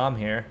Atomic Bomb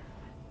here.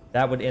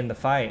 That would end the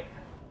fight.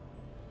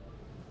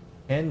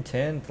 10,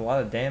 it's a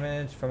lot of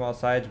damage from all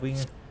sides.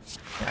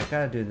 I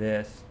gotta do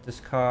this.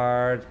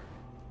 Discard.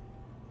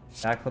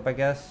 Backflip, I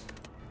guess.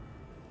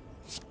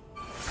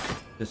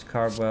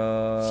 Discard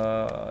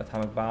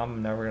Atomic Bomb.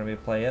 I'm never gonna be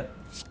able to play it.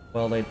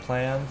 Well laid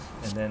plans,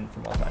 and then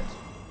from all sides.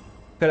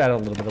 Could add a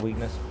little bit of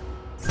weakness.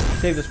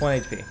 Save this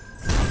 1 HP.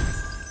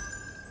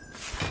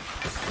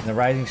 And the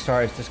Rising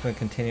Star is just going to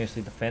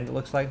continuously defend, it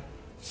looks like.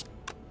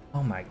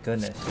 Oh my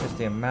goodness, just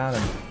the amount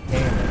of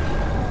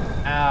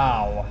damage.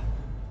 Ow.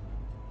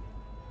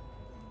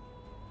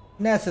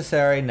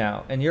 Necessary?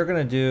 No. And you're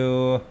going to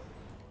do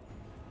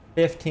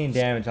 15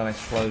 damage on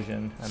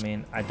Explosion. I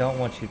mean, I don't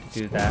want you to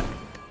do that.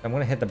 I'm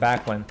going to hit the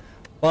back one.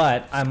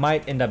 But I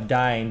might end up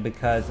dying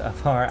because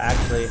of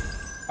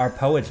our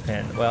Poet's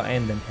Pen. Well,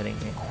 and them hitting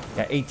me.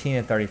 Yeah, 18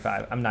 and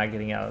 35. I'm not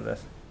getting out of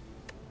this.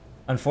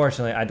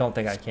 Unfortunately, I don't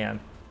think I can.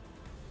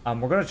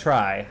 We're going to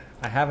try.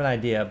 I have an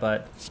idea,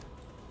 but...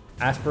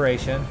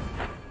 Aspiration.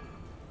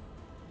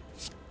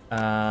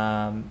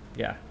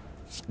 Yeah.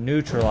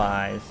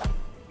 Neutralize.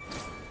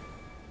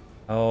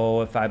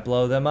 Oh, if I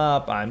blow them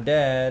up, I'm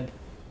dead.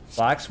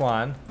 Black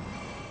Swan.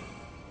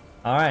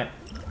 Alright.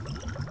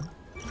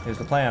 Here's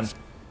the plan.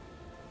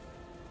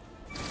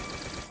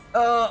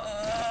 Oh,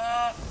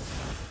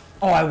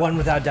 I won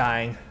without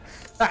dying.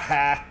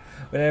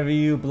 Whenever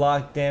you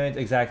block damage,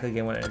 exactly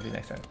gain 1 energy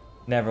next turn.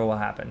 Never will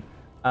happen.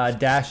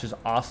 Dash is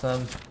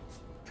awesome.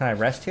 Can I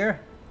rest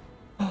here?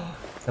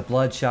 The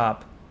Blood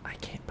Shop. I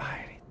can't buy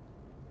anything.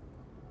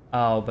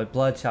 Oh, but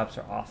Blood Shops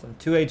are awesome.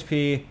 2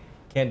 HP.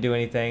 Can't do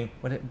anything.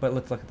 But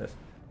let's look at this.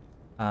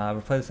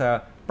 Replace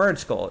Bird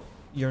Skull.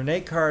 Your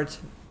innate cards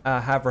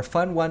have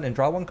refund 1 and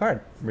draw 1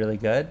 card. Really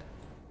good.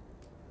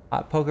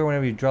 Hot Poker,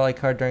 whenever you draw a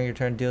card during your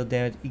turn, deal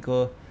damage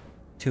equal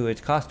to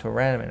its cost to a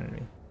random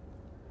enemy.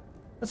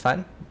 That's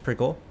fine. Pretty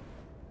cool.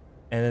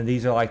 And then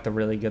these are like the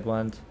really good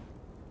ones.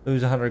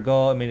 Lose 100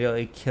 gold,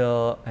 immediately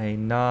kill a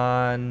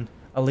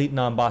elite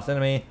non-boss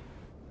enemy.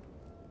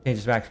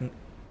 Changes max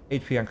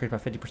HP increased by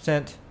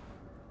 50%.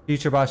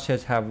 Future boss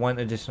chests have 1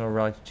 additional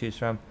relic to choose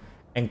from.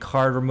 And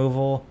card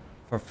removal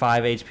for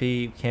 5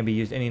 HP can be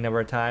used any number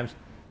of times.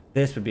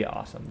 This would be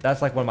awesome.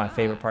 That's like one of my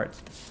favorite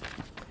parts.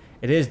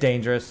 It is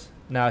dangerous.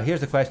 Now,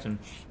 here's the question.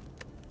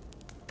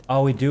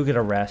 Oh, we do get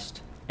a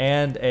rest.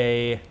 And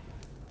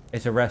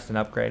it's a rest and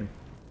upgrade.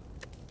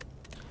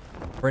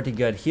 Pretty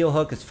good. Heal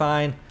Hook is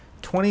fine.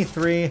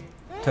 23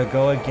 to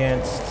go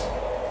against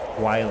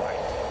Twilight.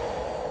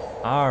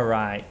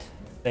 Alright.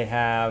 They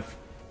have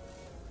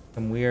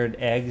some weird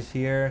eggs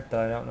here that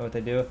I don't know what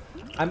they do.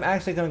 I'm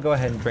actually going to go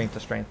ahead and drink the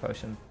Strength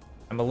Potion.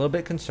 I'm a little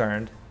bit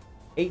concerned.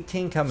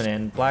 18 coming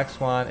in. Black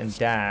Swan and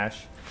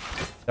Dash.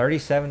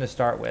 37 to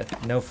start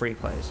with. No free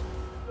plays.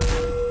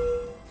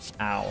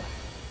 Ow.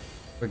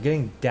 We're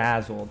getting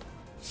dazzled.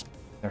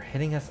 They're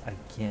hitting us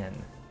again.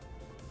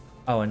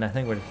 Oh, and I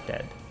think we're just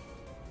dead.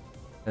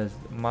 Because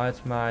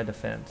it's my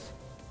defense.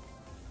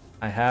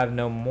 I have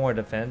no more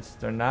defense.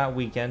 They're not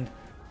weakened.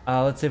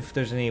 Let's see if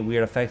there's any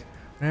weird effects.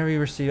 Whenever you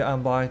receive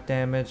unblocked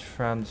damage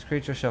from this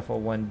creature, shuffle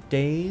 1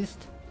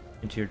 dazed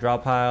into your draw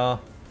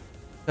pile.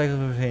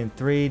 Cycles between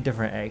 3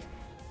 different eggs.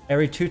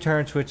 Every 2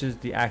 turns switches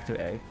the active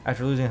egg.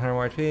 After losing 100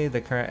 more HP,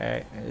 the current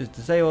egg is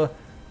disabled.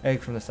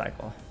 Egg from the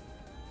cycle.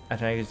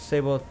 After an egg is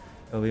disabled,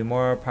 it will be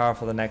more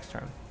powerful the next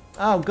turn.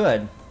 Oh,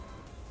 good.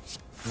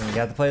 And we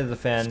got to play the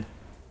defend,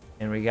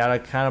 and we gotta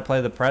kind of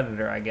play the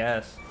predator, I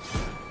guess.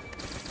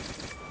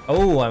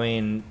 Oh, I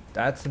mean,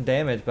 that's some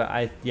damage, but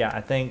I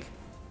think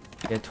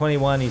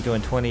 21. He's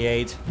doing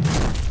 28.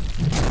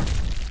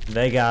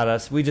 They got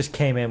us. We just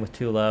came in with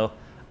too low.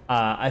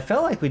 I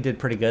felt like we did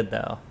pretty good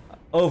though.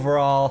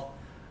 overall,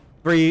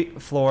 3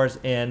 floors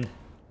in.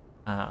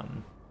 Yeah,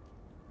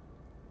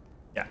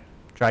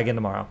 try again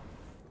tomorrow.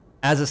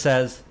 As it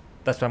says,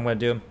 that's what I'm going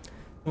to do.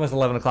 It was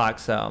 11 o'clock,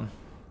 so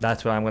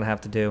that's what I'm going to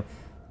have to do.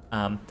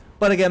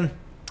 But again,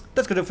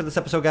 that's going to do it for this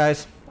episode,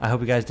 guys. I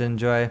hope you guys did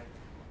enjoy.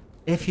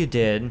 If you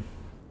did,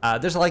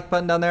 there's a like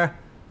button down there.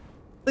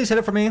 Please hit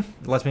it for me.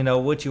 It lets me know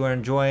what you are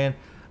enjoying.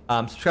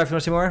 Subscribe if you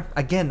want to see more.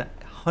 Again,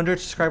 100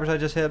 subscribers I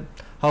just hit.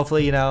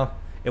 Hopefully, you know,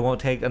 it won't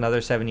take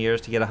another 7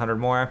 years to get 100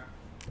 more,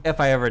 if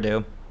I ever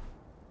do.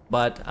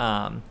 But,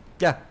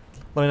 yeah,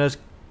 let me know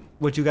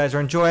what you guys are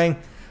enjoying.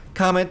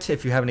 Comment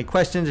if you have any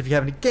questions, if you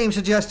have any game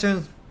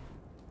suggestions,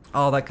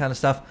 all that kind of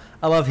stuff.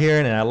 I love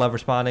hearing and I love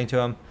responding to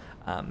them.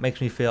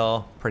 Makes me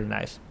feel pretty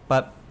nice.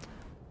 But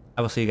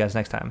I will see you guys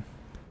next time.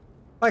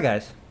 Bye,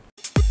 guys.